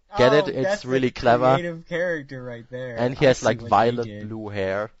 Get it? It's really clever. Creative character right there. And he has like violet blue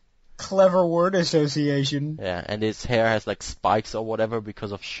hair. Clever word association. Yeah, and his hair has like spikes or whatever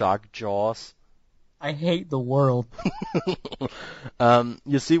because of shark jaws. I hate the world.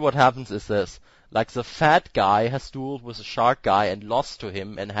 You see, what happens is this. Like, the fat guy has dueled with the shark guy and lost to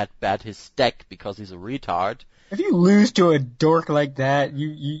him and had bet his deck because he's a retard. If you lose to a dork like that,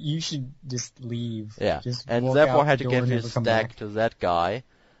 you should just leave. Yeah, just and therefore had to give his deck to that guy.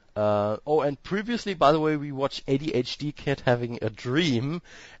 And previously, by the way, we watched ADHD Kid having a dream,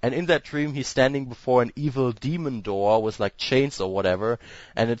 and in that dream he's standing before an evil demon door with like chains or whatever,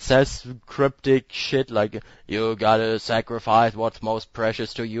 and it says cryptic shit like, you gotta sacrifice what's most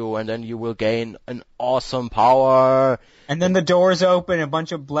precious to you and then you will gain an awesome power. And then the doors open, a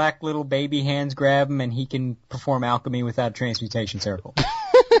bunch of black little baby hands grab him, and he can perform alchemy without a transmutation circle.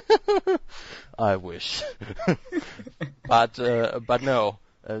 I wish. But no.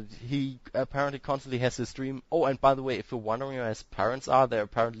 He apparently constantly has this dream. Oh, and by the way, if you're wondering who his parents are, they're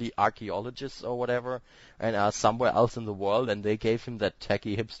apparently archaeologists or whatever, and are somewhere else in the world, and they gave him that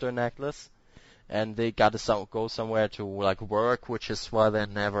tacky hipster necklace, and they got to go somewhere to like work, which is why they're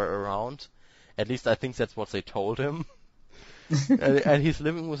never around. At least I think that's what they told him. and he's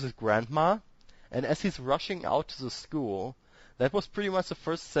living with his grandma, and as he's rushing out to the school, that was pretty much the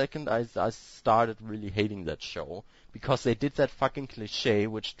first second I started really hating that show, because they did that fucking cliche,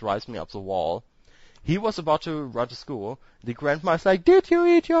 which drives me up the wall. He was about to run to school. The grandma's like, "Did you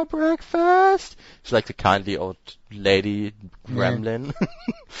eat your breakfast?" She's like the kindly old lady gremlin.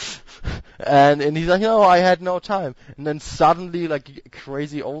 Yeah. and he's like, "No, I had no time." And then suddenly, like, a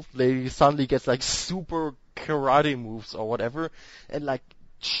crazy old lady suddenly gets like super karate moves or whatever, and like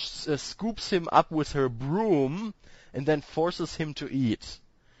scoops him up with her broom and then forces him to eat.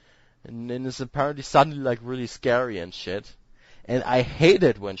 And then it's apparently suddenly like really scary and shit. And I hate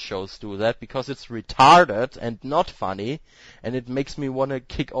it when shows do that because it's retarded and not funny, and it makes me want to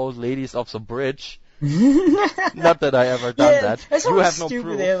kick old ladies off the bridge. Not that I ever done that. That's you have stupid. no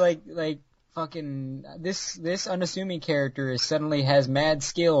proof. They're like fucking this unassuming character suddenly has mad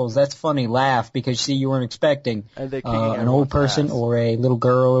skills. That's funny. Laugh because see you weren't expecting And they're an old person ass. or a little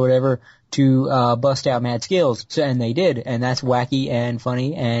girl or whatever to bust out mad skills. So, and they did, and that's wacky and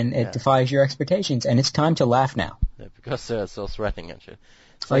funny, and it defies your expectations. And it's time to laugh now. Yeah, because they're so threatening and shit.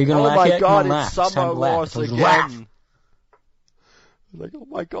 It's Are you gonna oh laugh my yet? god, Come on, it's laugh. It's time Summer to laugh. Wars So again. laugh. Like, oh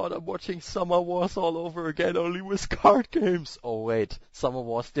my god, I'm watching Summer Wars all over again, only with card games. Oh wait, Summer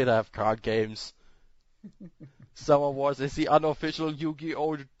Wars did have card games. Summer Wars is the unofficial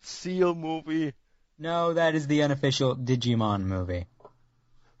Yu-Gi-Oh! Seal movie. No, that is the unofficial Digimon movie.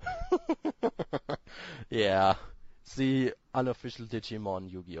 Yeah, it's the unofficial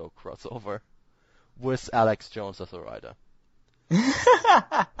Digimon Yu-Gi-Oh! Crossover. With Alex Jones as a writer.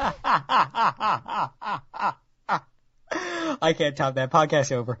 I can't top that.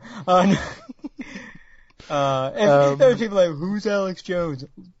 Podcast over. And there are people like, who's Alex Jones?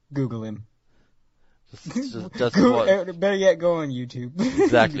 Google him. Just what? Better yet, go on YouTube.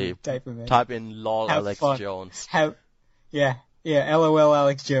 Exactly. Type him in. Type in lol Have Alex fun. Jones. Yeah, LOL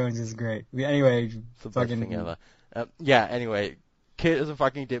Alex Jones is great. Anyway, It's the best fucking thing ever. Yeah, anyway, kid is a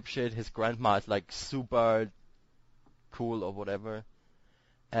fucking dipshit. His grandma is like super cool or whatever.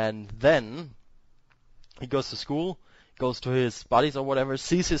 And then he goes to school, goes to his buddies or whatever,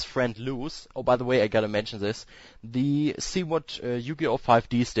 sees his friend Luz. Oh, by the way, I gotta mention this. See what Yu-Gi-Oh!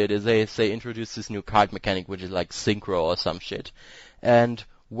 5Ds did is they introduced this new card mechanic, which is like synchro or some shit. And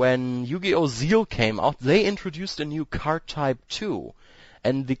when Yu-Gi-Oh! Zeal came out, they introduced a new card type too.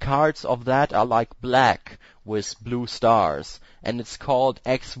 And the cards of that are like black with blue stars. And it's called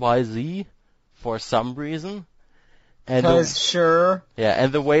XYZ for some reason. And sure. yeah,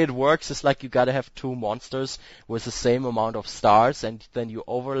 and the way it works is like you gotta have two monsters with the same amount of stars, and then you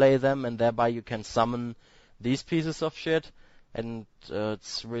overlay them, and thereby you can summon these pieces of shit. And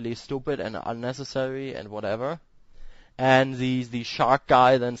it's really stupid and unnecessary and whatever. And the shark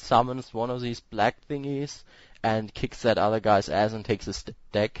guy then summons one of these black thingies and kicks that other guy's ass and takes his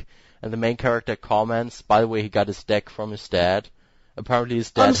deck. And the main character comments, by the way, he got his deck from his dad. Apparently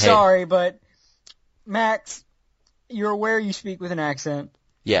his dad... I'm sorry, but Max, you're aware you speak with an accent.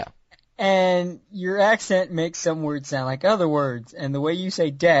 Yeah. And your accent makes some words sound like other words. And the way you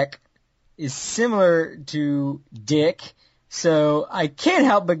say deck is similar to dick. So I can't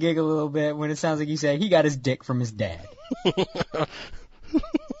help but giggle a little bit when it sounds like you say he got his dick from his dad.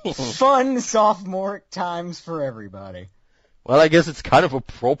 Fun sophomore times for everybody. Well, I guess it's kind of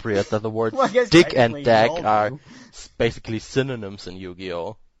appropriate that the words dick and deck are basically synonyms in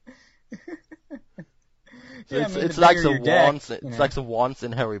Yu-Gi-Oh! Yeah, it's like the wands. Deck, it's like the wands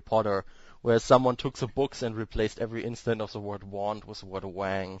in Harry Potter, where someone took the books and replaced every instant of the word wand with the word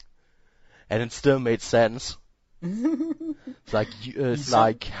wang, and it still made sense. It's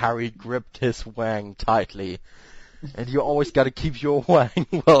like Harry gripped his wang tightly, and you always got to keep your wang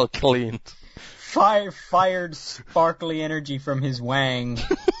well cleaned. Fired sparkly energy from his wang.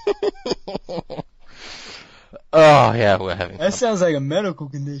 Oh yeah, we're having fun. That sounds like a medical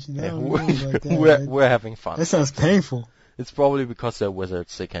condition. I don't know about that. We're having fun. That sounds painful. It's probably because they're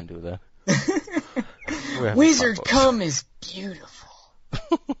wizards, they can do that. Wizard cum is beautiful.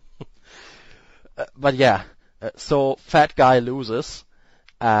 But yeah, so fat guy loses,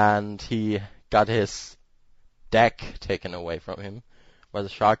 and he got his deck taken away from him by the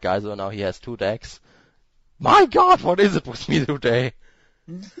shark guy, so now he has two decks. My god, what is it with me today?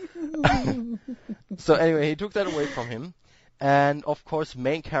 So anyway, he took that away from him, and of course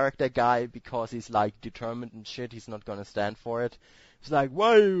main character guy, because he's like determined and shit, he's not gonna stand for it. He's like,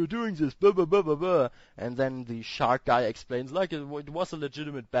 why are you doing this, blah blah blah blah blah, and then the shark guy explains like it was a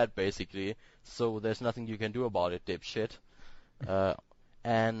legitimate bet basically, so there's nothing you can do about it, dipshit.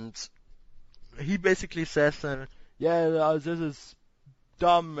 And he basically says this is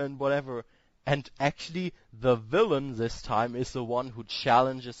dumb and whatever. And actually, the villain this time is the one who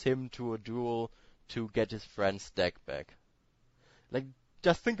challenges him to a duel to get his friend's deck back. Like,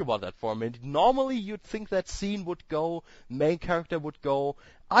 just think about that for a minute. Normally, you'd think that scene would go, main character would go,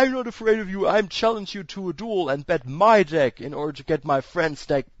 I'm not afraid of you, I'm challenge you to a duel and bet my deck in order to get my friend's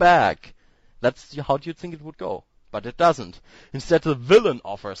deck back. That's how you'd think it would go. But it doesn't. Instead, the villain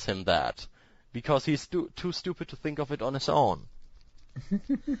offers him that, because he's too stupid to think of it on his own.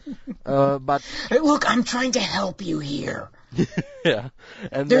 But hey, look, I'm trying to help you here. yeah,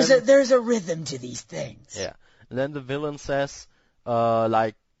 and there's a rhythm to these things. Yeah, And then the villain says,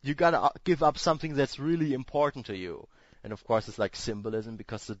 like, you gotta give up something that's really important to you. And of course it's like symbolism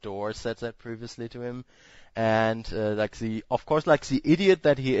because the door said that previously to him. And of course the idiot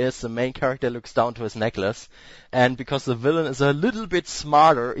that he is, the main character looks down to his necklace. And because the villain is a little bit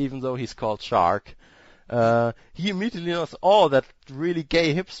smarter, even though he's called Shark, he immediately knows, oh, that really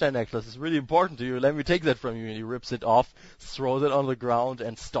gay hipster necklace is really important to you. Let me take that from you. And he rips it off, throws it on the ground,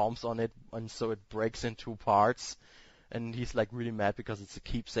 and stomps on it, and so it breaks in 2 parts. And he's like really mad because it's a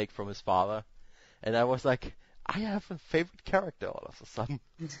keepsake from his father. And I was like, I have a favorite character all of a sudden.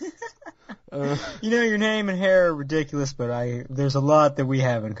 Your name and hair are ridiculous, but there's a lot that we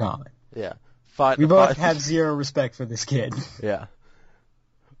have in common. Yeah. We both have zero respect for this kid. Yeah.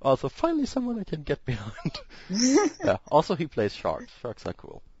 Also, finally someone I can get behind. Yeah. Also, he plays sharks. Sharks are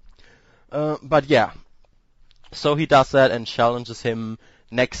cool. But yeah. So he does that and challenges him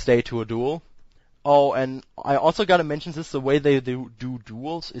next day to a duel. Oh, and I also gotta mention this, the way they do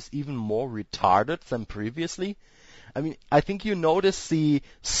duels is even more retarded than previously. I mean, I think you notice the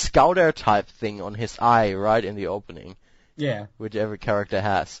scouter type thing on his eye right in the opening. Yeah. Which every character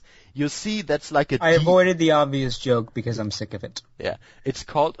has. You see that's like I avoided the obvious joke because I'm sick of it. Yeah. It's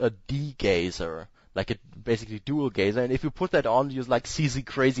called a D-gazer. Like a basically dual gazer, and if you put that on, you like see the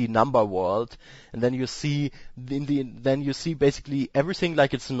crazy number world, and then you see then you see basically everything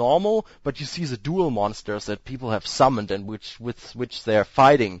like it's normal, but you see the dual monsters that people have summoned and with which they're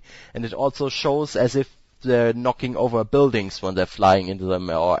fighting, and it also shows as if they're knocking over buildings when they're flying into them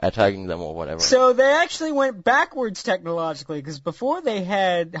or attacking them or whatever. So they actually went backwards technologically, because before they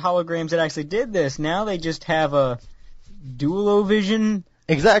had holograms that actually did this. Now they just have a dual-o-vision.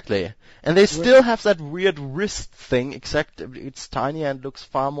 Exactly. And they still have that weird wrist thing, except it's tiny and looks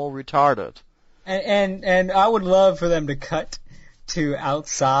far more retarded. And I would love for them to cut to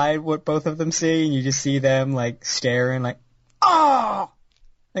outside what both of them see, and you just see them, like, staring, like, oh!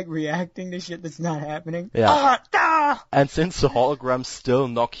 Like, reacting to shit that's not happening. Yeah. Ah! And since the holograms still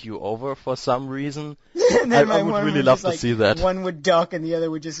knock you over for some reason, and then I would really love to see that. One would duck and the other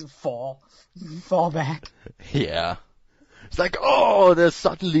would just fall back. Yeah. It's like, oh, there's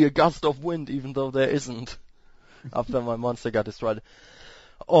suddenly a gust of wind, even though there isn't, after my monster got destroyed.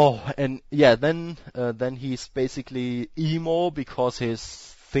 Oh, and yeah, then he's basically emo because his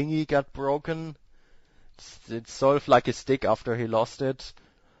thingy got broken. It's sort of like a stick after he lost it.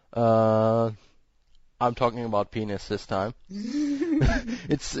 I'm talking about penis this time.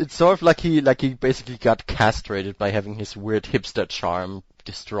 It's sort of like he basically got castrated by having his weird hipster charm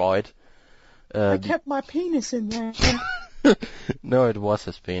destroyed. I kept my penis in there. No, it was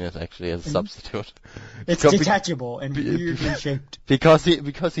his penis actually as a substitute. It's detachable and weirdly shaped. Because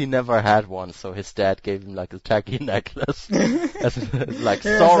he never had one, so his dad gave him like a tacky necklace. Like,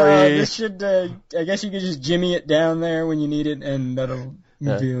 sorry. This should, I guess you could just jimmy it down there when you need it, and that'll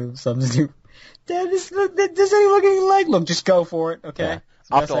be a substitute. Dad, does anything look anything like? Look, just go for it, okay? Yeah.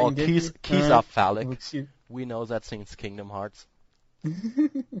 So after all, keys are phallic. We know that since Kingdom Hearts.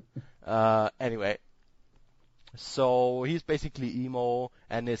 Anyway. So he's basically emo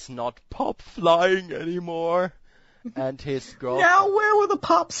and is not pop flying anymore. And his girlfriend. Now where will the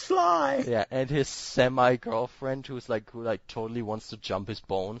pops fly? Yeah, and his semi-girlfriend who totally wants to jump his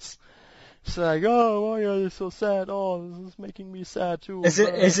bones. She's like, oh yeah, it's so sad. Oh, this is making me sad too. Is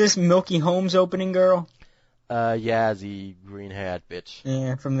this Milky Holmes opening girl? Yeah, the green-haired bitch.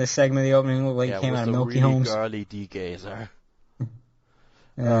 Yeah, from this segment of the opening, looked like it came out of Milky Holmes. Yeah, really girly D-gazer.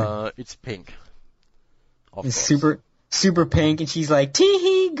 It's pink. It's super pink, and she's like,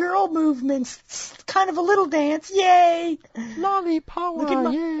 tee-hee, girl movements, it's kind of a little dance, yay! Lolly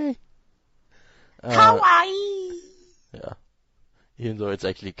power, yay! Kawaii! Yeah. Even though it's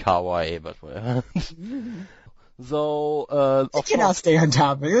actually kawaii, but whatever. So, you cannot stay on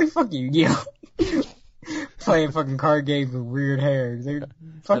top of it. Like, fuck you, playing fucking card games with weird hair.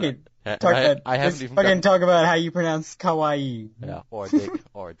 Fucking talk about how you pronounce kawaii. Yeah, or dick,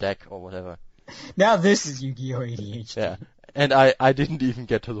 or deck, or whatever. Now this is Yu-Gi-Oh! ADHD. Yeah, and I didn't even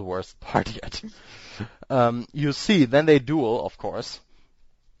get to the worst part yet. You see, then they duel, of course,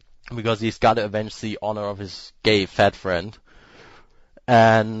 because he's got to avenge the honor of his gay fat friend.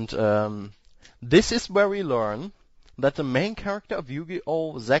 And this is where we learn that the main character of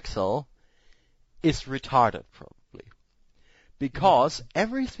Yu-Gi-Oh! Zexal is retarded, probably. Because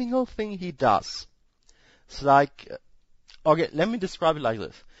every single thing he does, it's like... Okay, let me describe it like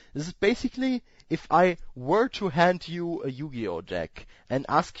this. This is basically if I were to hand you a Yu-Gi-Oh! Deck and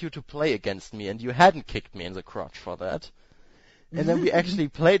ask you to play against me and you hadn't kicked me in the crotch for that, and then we actually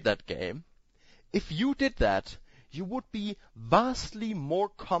played that game, if you did that, you would be vastly more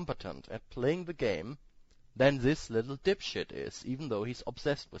competent at playing the game than this little dipshit is, even though he's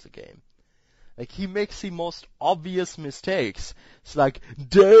obsessed with the game. Like, he makes the most obvious mistakes. It's like,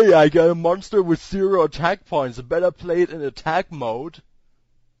 "Day, I got a monster with 0 attack points. I better play it in attack mode."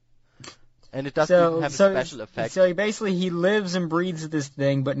 And it doesn't even have a special effect. So he lives and breathes this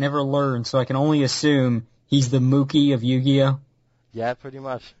thing, but never learns. So I can only assume he's the Mookie of Yu-Gi-Oh. Yeah, pretty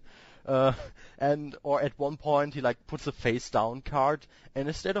much. Or at one point he like puts a face down card, and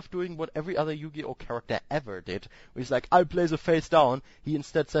instead of doing what every other Yu-Gi-Oh character ever did, where he's like, "I place a face down," he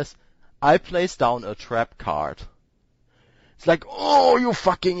instead says, "I place down a trap card." It's like, oh, you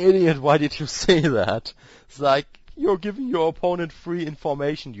fucking idiot, why did you say that? It's like, you're giving your opponent free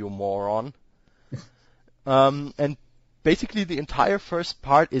information, you moron. And basically the entire first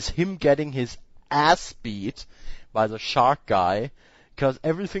part is him getting his ass beat by the shark guy, because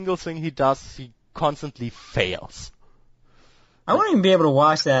every single thing he does, he constantly fails. I wouldn't even be able to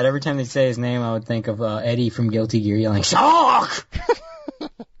watch that. Every time they say his name, I would think of Eddie from Guilty Gear yelling, "Shark!" I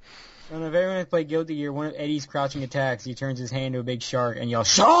don't know if everyone has played Guilty Gear, one of Eddie's crouching attacks, he turns his hand to a big shark and yells,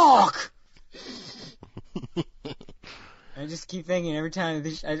 "Shark!" I just keep thinking every time,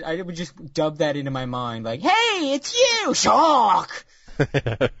 I would just dub that into my mind, like, "Hey, it's you, Shark!"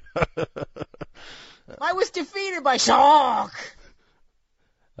 I was defeated by Shark!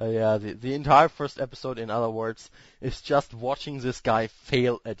 Yeah, the entire first episode, in other words, is just watching this guy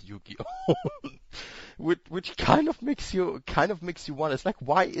fail at Yu-Gi-Oh! which kind of makes you wonder. It's like,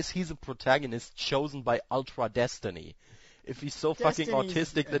 why is he the protagonist chosen by Ultra Destiny? If he's so fucking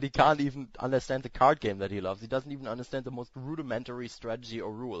autistic that he can't even understand the card game that he loves, he doesn't even understand the most rudimentary strategy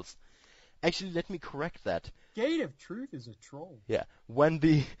or rules. Actually, let me correct that. Gate of Truth is a troll. Yeah, when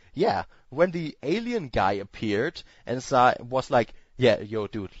the alien guy appeared and was like, "Yeah, yo,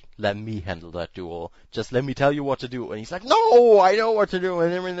 dude, let me handle that duel. Just let me tell you what to do." And he's like, "No, I know what to do."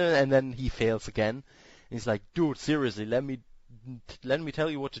 And then he fails again. And he's like, "Dude, seriously, let me tell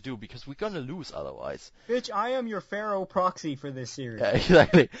you what to do, because we're gonna lose otherwise." Bitch, I am your Pharaoh proxy for this series. Yeah,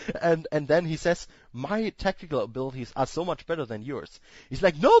 exactly. And then he says, "My tactical abilities are so much better than yours." He's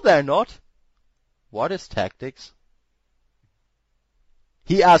like, "No, they're not." What is tactics?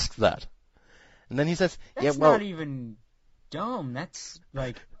 He asks that. And then he says, That's not even dumb. That's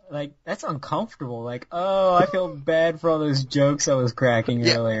like that's uncomfortable. Like, oh, I feel bad for all those jokes I was cracking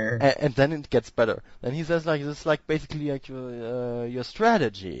earlier. And then it gets better. Then he says, like, this is like basically like your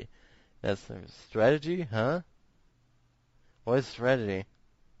strategy. That's strategy, huh? What is strategy?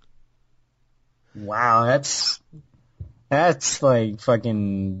 Wow, that's like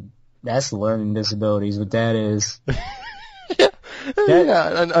fucking, that's learning disabilities. What that is.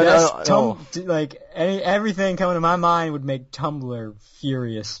 Like everything coming to my mind would make Tumblr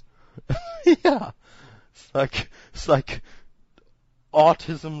furious. Yeah, it's like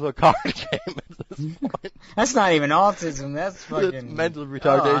autism, the card game at this point. That's not even autism. That's fucking mental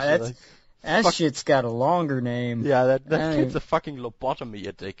retardation. That shit's got a longer name. Yeah, that kid's a fucking lobotomy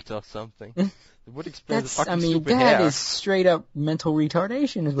addict or something. It would explain the fucking stupid hair. That is straight up mental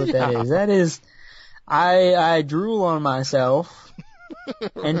retardation is what that is. That is, I drool on myself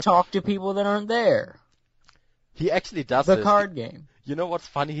and talk to people that aren't there. He actually does the this. Card game. You know what's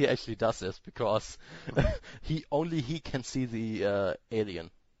funny? He actually does this because he can see the alien.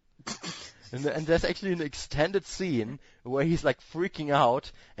 And there's actually an extended scene where he's like freaking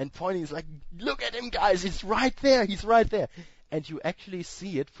out and pointing. He's like, "Look at him, guys! He's right there! He's right there!" And you actually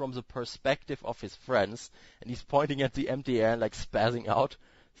see it from the perspective of his friends, and he's pointing at the empty air and like spazzing out.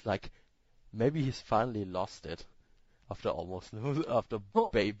 It's like, maybe he's finally lost it after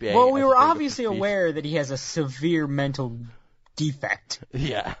baby. Well, we were obviously aware that he has a severe mental defect.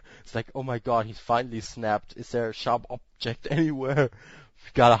 Yeah, it's like, oh my god, he's finally snapped. Is there a sharp object anywhere?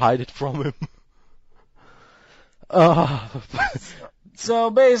 We gotta hide it from him.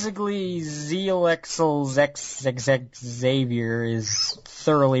 So basically, Zealexel Xavier is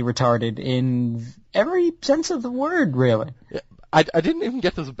thoroughly retarded in every sense of the word, really. Yeah, I didn't even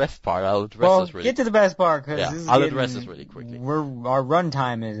get to the best part. I'll address this really. Get to the best part, because I'll address this really quickly. Our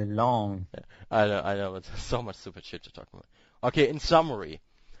runtime is long. Yeah, I know, it's so much stupid shit to talk about. Okay, in summary,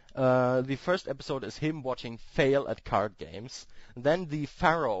 the first episode is him watching fail at card games. Then the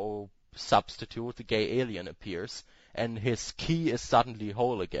Pharaoh substitute, the gay alien, appears, and his key is suddenly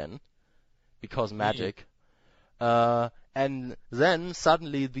whole again, because magic. And then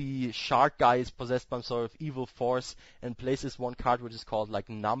suddenly the shark guy is possessed by some sort of evil force and places one card which is called like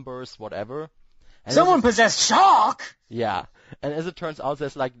numbers, whatever. And someone possessed Shark! Yeah. And as it turns out,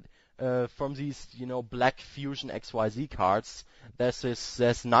 there's like from these, Black Fusion XYZ cards,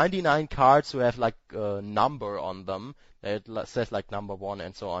 there's 99 cards who have like a number on them. It says like number 1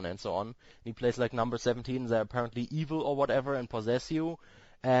 and so on and so on. He plays like number 17, they're apparently evil or whatever and possess you.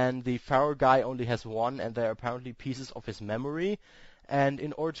 And the Pharaoh guy only has 1, and they're apparently pieces of his memory. And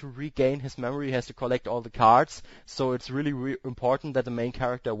in order to regain his memory, he has to collect all the cards. So it's really important that the main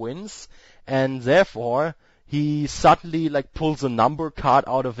character wins. And therefore, he suddenly like pulls a number card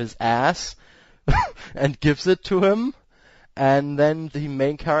out of his ass and gives it to him. And then the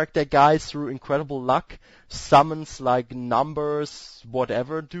main character guy, through incredible luck, summons like numbers,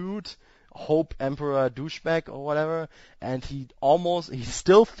 whatever dude, Hope Emperor douchebag or whatever, and he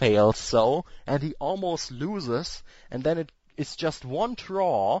still fails and he almost loses, and then it's just one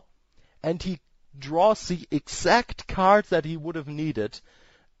draw, and he draws the exact card that he would have needed,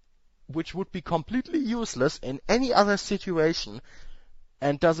 which would be completely useless in any other situation,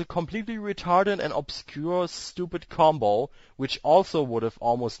 and does a completely retarded and obscure stupid combo, which also would have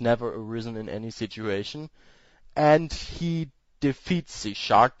almost never arisen in any situation. And he defeats the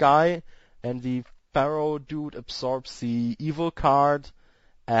shark guy, and the Pharaoh dude absorbs the evil card,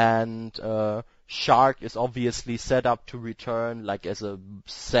 and Shark is obviously set up to return like as a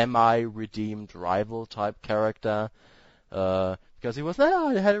semi-redeemed rival type character, because he was like,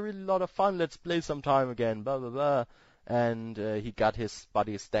 I had a really lot of fun, let's play some time again, blah blah blah. And he got his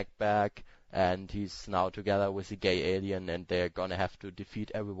buddy's deck back, and he's now together with the gay alien, and they're gonna have to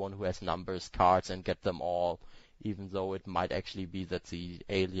defeat everyone who has numbers cards and get them all, even though it might actually be that the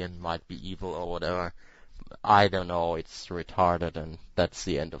alien might be evil or whatever. I don't know, it's retarded, and that's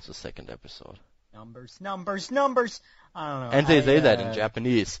the end of the second episode. Numbers. I don't know. And they say that in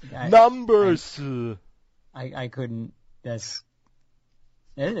Japanese. Numbers! I couldn't, this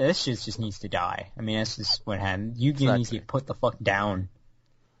shit just needs to die. I mean, that's just what happened. Yu-Gi-Oh! Needs to get put the fuck down.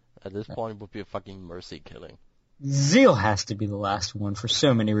 At this point, it would be a fucking mercy killing. Zeal has to be the last one for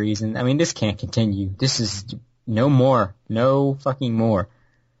so many reasons. I mean, this can't continue. This is no more. No fucking more.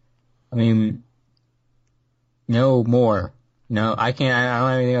 I mean, no more. No, I can't, I don't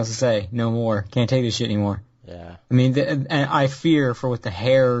have anything else to say. No more. Can't take this shit anymore. Yeah. I mean, and I fear for what the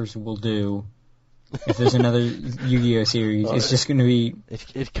Hares will do if there's another Yu-Gi-Oh! Series. It's just going to be...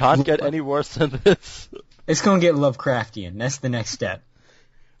 It can't get any worse than this. It's going to get Lovecraftian. That's the next step.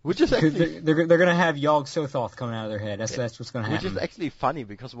 Which is actually... They're going to have Yog-Sothoth coming out of their head. That's what's going to happen. Which is actually funny,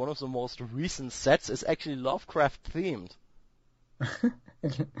 because one of the most recent sets is actually Lovecraft-themed.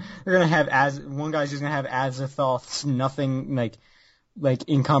 They're going to have... One guy's just going to have Azathoth's nothing, like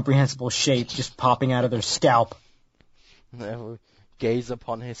incomprehensible shape just popping out of their scalp. Gaze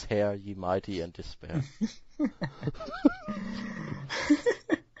upon his hair, ye mighty, and despair. It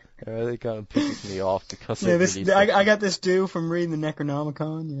really kind of pisses me off because I got this due from reading the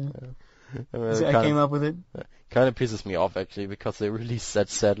Necronomicon. Yeah, I came up with it. Kind of pisses me off actually because they released that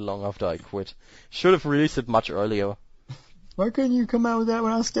set long after I quit. Should have released it much earlier. Why couldn't you come out with that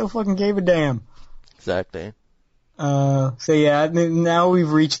when I still fucking gave a damn? Exactly. So yeah, now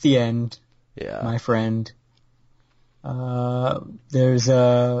we've reached the end. Yeah. My friend. There's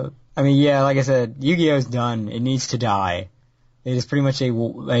I mean, yeah, like I said, Yu-Gi-Oh's done. It needs to die. It is pretty much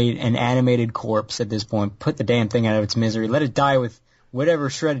an animated corpse at this point. Put the damn thing out of its misery. Let it die with whatever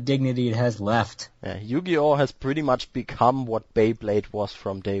shred of dignity it has left. Yeah, Yu-Gi-Oh has pretty much become what Beyblade was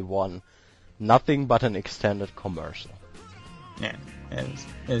from day one. Nothing but an extended commercial. Yeah,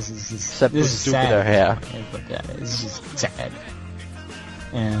 this is except with sad. stupider hair. This is just sad.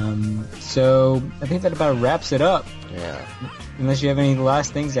 So I think that about wraps it up. Yeah. Unless you have any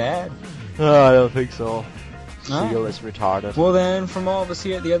last things to add. No, I don't think so. Seal is retarded. Well then, from all of us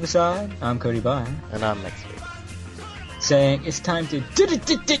here at the other side, I'm Cody Byer. And I'm Next Week. Saying it's time to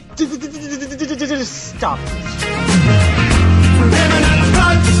stop.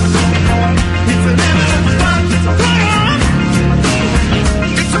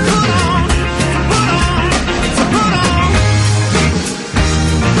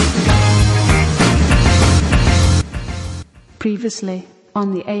 Previously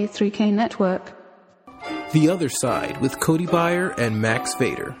on the A3K network. The Other Side with Cody Byer and Max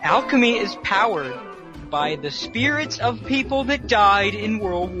Vader. Alchemy is powered by the spirits of people that died in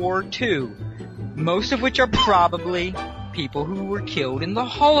World War II, most of which are probably people who were killed in the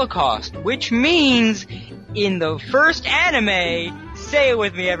Holocaust, which means in the first anime, say it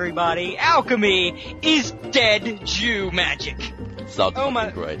with me everybody, alchemy is dead Jew magic. Sounds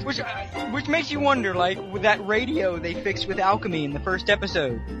great. Which makes you wonder, like, with that radio they fixed with alchemy in the first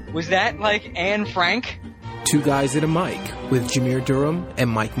episode, was that like Anne Frank? Two Guys at a Mic with Jameer Durham and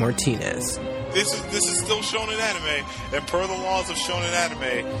Mike Martinez. this is still shonen anime, and per the laws of shonen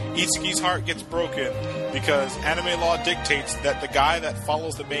anime, Itsuki's heart gets broken because anime law dictates that the guy that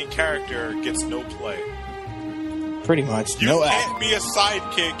follows the main character gets no play. Pretty much. You can't be a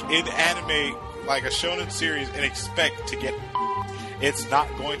sidekick in anime like a shonen series and expect to get. It's not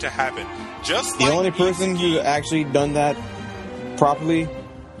going to happen. Just the like only person who actually done that properly,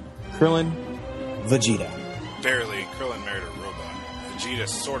 Krillin, Vegeta. Barely. Krillin married a robot. Vegeta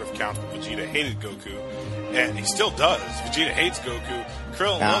sort of counts, but Vegeta hated Goku, and he still does. Vegeta hates Goku.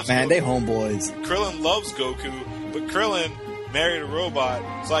 Krillin loves Goku. They homeboys. Krillin loves Goku, but Krillin married a robot,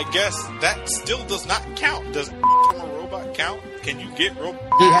 so I guess that still does not count. Does from a robot count? Can you get robot?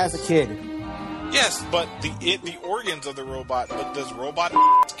 He has a kid. Yes, but the organs of the robot, but does robot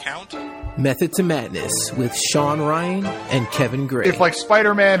count? Method to Madness with Sean Ryan and Kevin Gray. If, like,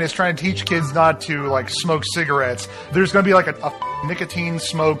 Spider-Man is trying to teach kids not to, like, smoke cigarettes, there's going to be, like, a nicotine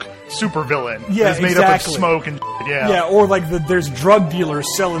smoke supervillain. Yeah, made up of smoke and yeah. Yeah, or, like, there's drug dealers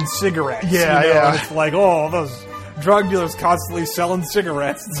selling cigarettes. Yeah, you know? And it's like, oh, those drug dealers constantly selling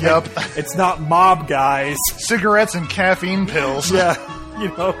cigarettes. It's yep. Like, it's not mob guys. Cigarettes and caffeine pills. Yeah, you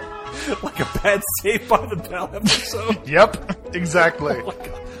know, like a bad Saved by the Bell episode. Yep, exactly. Oh my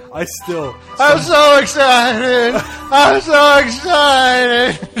God. I'm so excited! I'm so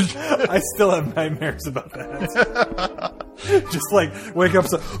excited! I still have nightmares about that. Just like, wake up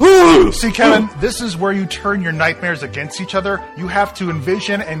so... See, Kevin, this is where you turn your nightmares against each other. You have to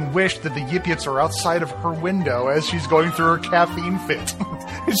envision and wish that the Yip-Yits are outside of her window as she's going through her caffeine fit.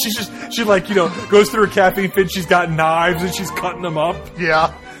 And she like, you know, goes through her caffeine fit, she's got knives and she's cutting them up.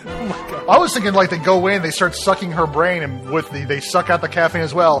 Yeah. Oh my God. I was thinking like they go away and they start sucking her brain, and they suck out the caffeine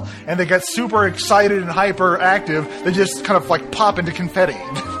as well, and they get super excited and hyperactive. They just kind of like pop into confetti.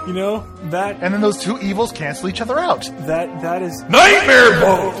 You know, that... And then those two evils cancel each other out. That is... Nightmare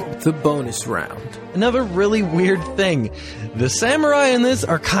Mode! The bonus round. Another really weird thing. The samurai in this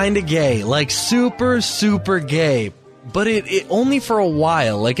are kinda gay. Like, super, super gay. But it only for a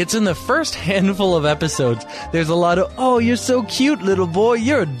while. Like, it's in the first handful of episodes. There's a lot of, oh, you're so cute, little boy.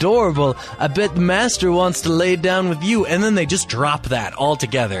 You're adorable. I bet the master wants to lay down with you. And then they just drop that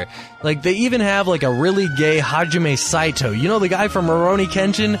altogether. Like, they even have, like, a really gay Hajime Saito. You know, the guy from Rurouni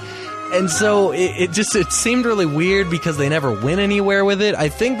Kenshin? And so it seemed really weird because they never went anywhere with it. I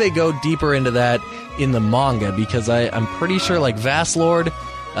think they go deeper into that in the manga because I'm pretty sure, like, Vastlord...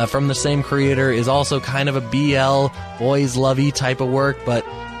 from the same creator is also kind of a BL, boys lovey type of work, but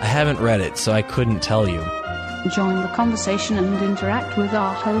I haven't read it, so I couldn't tell you. Join the conversation and interact with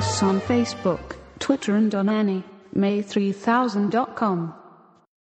our hosts on Facebook, Twitter, and on AnyMay3000.com.